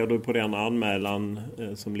 Hur ser du på den anmälan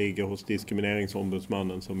som ligger hos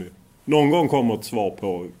diskrimineringsombudsmannen, som ju någon gång kommer ett svar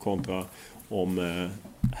på, kontra om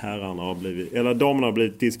damerna har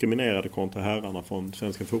blivit diskriminerade kontra herrarna från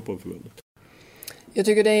Svenska fotbollförbundet? Jag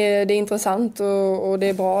tycker det är intressant och det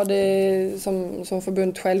är bra. Det är, som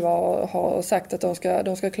förbundet själva har sagt, att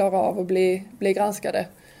de ska klara av att bli granskade.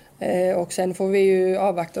 Och sen får vi ju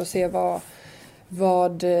avvakta och se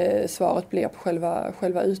vad svaret blir på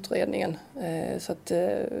själva utredningen. Så att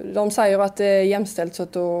de säger att det är jämställt, så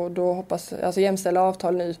att då hoppas, alltså jämställda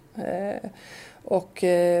avtal nu. Och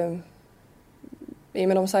i och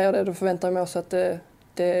med de säger det, då förväntar jag mig också att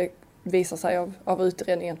det visar sig av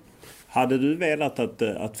utredningen. Hade du velat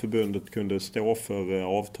att förbundet kunde stå för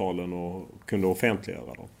avtalen och kunde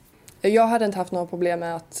offentliggöra dem? Jag hade inte haft några problem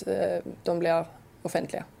med att de blir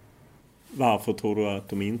offentliga. Varför tror du att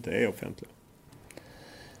de inte är offentliga?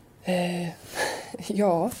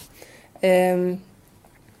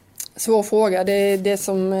 Svår fråga. Det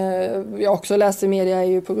som jag också läste i media är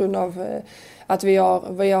ju på grund av att vi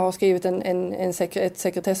har skrivit ett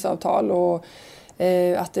sekretessavtal, och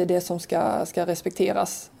att det är det som ska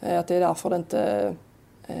respekteras. Att det är därför det inte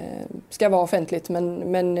ska vara offentligt.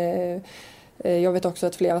 Men jag vet också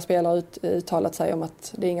att flera spelare uttalat sig om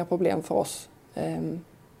att det är inga problem för oss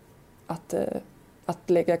att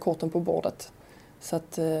lägga korten på bordet. Så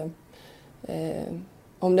att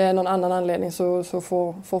Om det är någon annan anledning så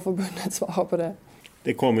får förbundet svara på det.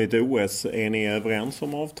 Det kommer ett OS. Är ni överens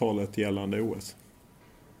om avtalet gällande OS?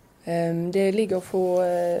 Det ligger på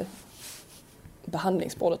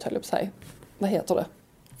behandlingsbordet, höll jag på att säga. Vad heter det?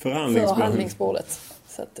 Förhandlingsbordet.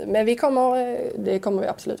 Så att, men det kommer vi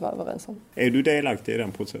absolut vara överens om. Är du delaktig i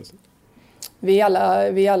den processen? Vi är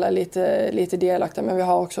alla lite delaktiga, men vi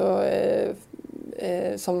har också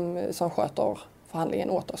som sköter förhandlingen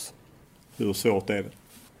åt oss. Hur svårt är det?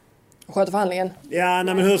 Sköter förhandlingen? Ja,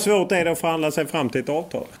 men hur svårt är det att förhandla sig fram till ett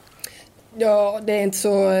avtal? Ja, det är inte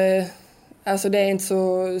så... det är inte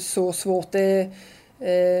så svårt. Det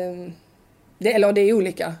är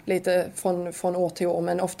olika lite från år till år,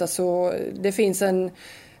 men ofta så... Det finns en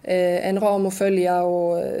ram att följa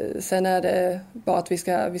och sen är det bara att vi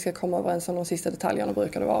ska komma överens om de sista detaljerna,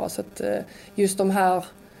 brukar det vara. Så att just de här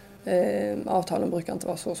avtalen brukar inte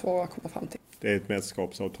vara så svåra att komma fram till. Det är ett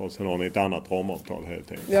mästerskapsavtal, sen har ni ett annat ramavtal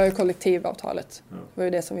helt enkelt. Vi har ju kollektivavtalet. Det var ju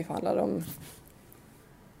det som vi förhandlade om.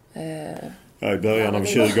 I början av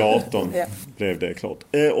 2018 blev det klart.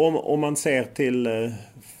 Om man ser till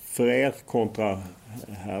för er kontra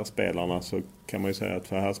härspelarna, så kan man ju säga att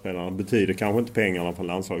för härspelarna betyder kanske inte pengarna från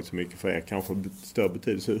landslaget så mycket, för er kanske större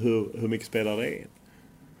betydelse. Hur mycket spelar det in?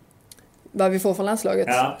 Vad vi får från landslaget?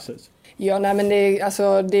 Ja, precis. Ja, nej, men det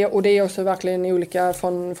är också verkligen olika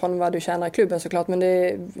från vad du tjänar i klubben såklart, men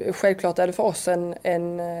självklart är det för oss en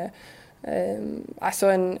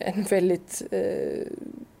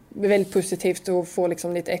väldigt positivt att få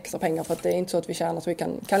liksom lite extra pengar, för att det är inte så att vi tjänar så vi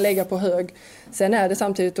kan lägga på hög. Sen är det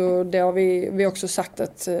samtidigt, och det har vi också sagt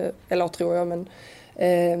att, eller tror jag, men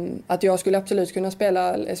att jag skulle absolut kunna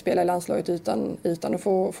spela i landslaget utan att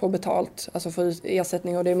få betalt, alltså få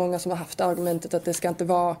ersättning, och det är många som har haft argumentet att det ska inte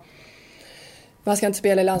vara, man ska inte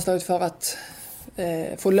spela i landslaget för att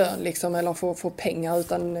få lön liksom, eller få pengar,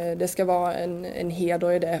 utan det ska vara en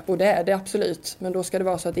heder i det, och det är det absolut, men då ska det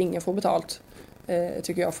vara så att ingen får betalt,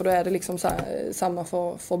 tycker jag, för då är det liksom samma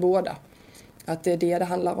för båda, att det är det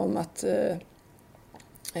handlar om, att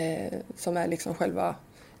som är liksom själva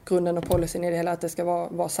grunden och policyn i det hela, att det ska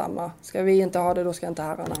vara samma. Ska vi inte ha det, då ska inte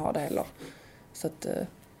herrarna ha det heller. Så att,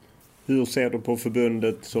 hur ser du på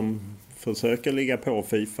förbundet som försöker ligga på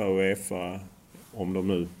FIFA och UEFA,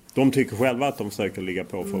 om de tycker själva att de försöker ligga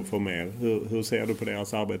på för att få mer? Hur ser du på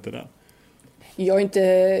deras arbete där? Jag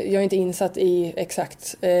är inte insatt i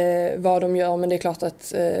exakt vad de gör, men det är klart att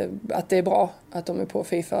det är bra att de är på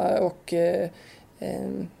FIFA, och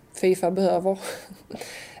FIFA behöver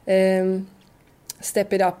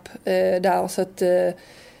step it up där, så att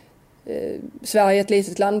Sverige är ett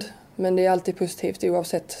litet land, men det är alltid positivt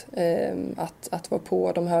oavsett att vara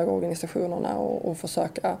på de höga organisationerna och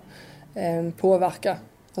försöka påverka.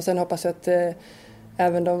 Och sen hoppas jag att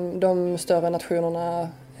även de större nationerna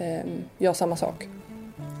gör samma sak.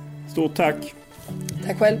 Stort tack!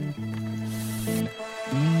 Tack själv!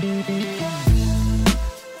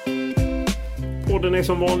 Podden är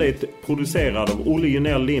som vanligt producerad av Olle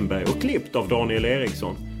Junell Lindberg och klippt av Daniel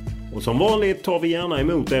Eriksson. Och som vanligt tar vi gärna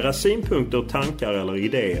emot era synpunkter, tankar eller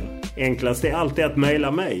idéer. Enklast är alltid att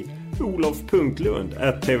mejla mig,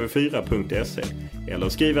 olof.lund@tv4.se, eller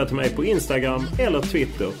skriva till mig på Instagram eller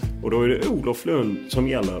Twitter, och då är det Olof Lund som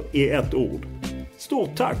gäller i ett ord.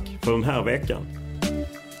 Stort tack för den här veckan!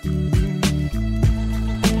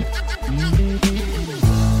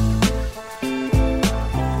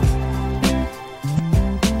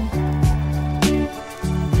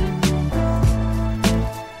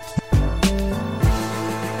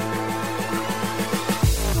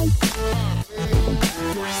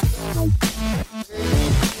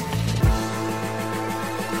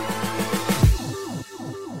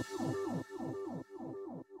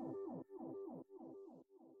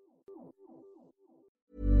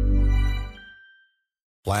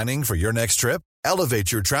 Planning for your next trip?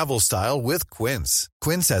 Elevate your travel style with Quince.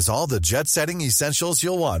 Quince has all the jet-setting essentials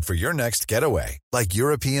you'll want for your next getaway, like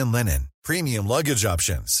European linen, premium luggage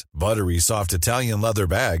options, buttery soft Italian leather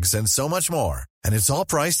bags, and so much more. And it's all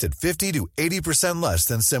priced at 50 to 80% less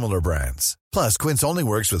than similar brands. Plus, Quince only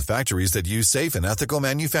works with factories that use safe and ethical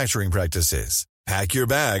manufacturing practices. Pack your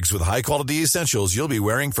bags with high-quality essentials you'll be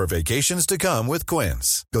wearing for vacations to come with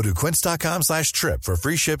Quince. Go to quince.com/trip for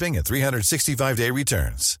free shipping and 365-day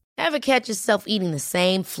returns. Ever catch yourself eating the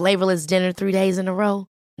same flavorless dinner 3 days in a row?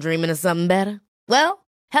 Dreaming of something better? Well,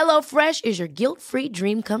 HelloFresh is your guilt-free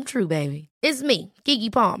dream come true, baby. It's me,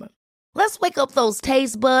 Keke Palmer. Let's wake up those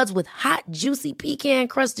taste buds with hot, juicy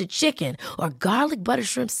pecan-crusted chicken or garlic butter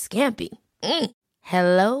shrimp scampi.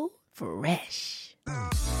 Hello Fresh.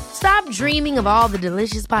 Stop dreaming of all the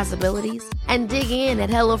delicious possibilities and dig in at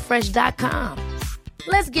HelloFresh.com.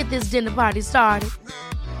 Let's get this dinner party started.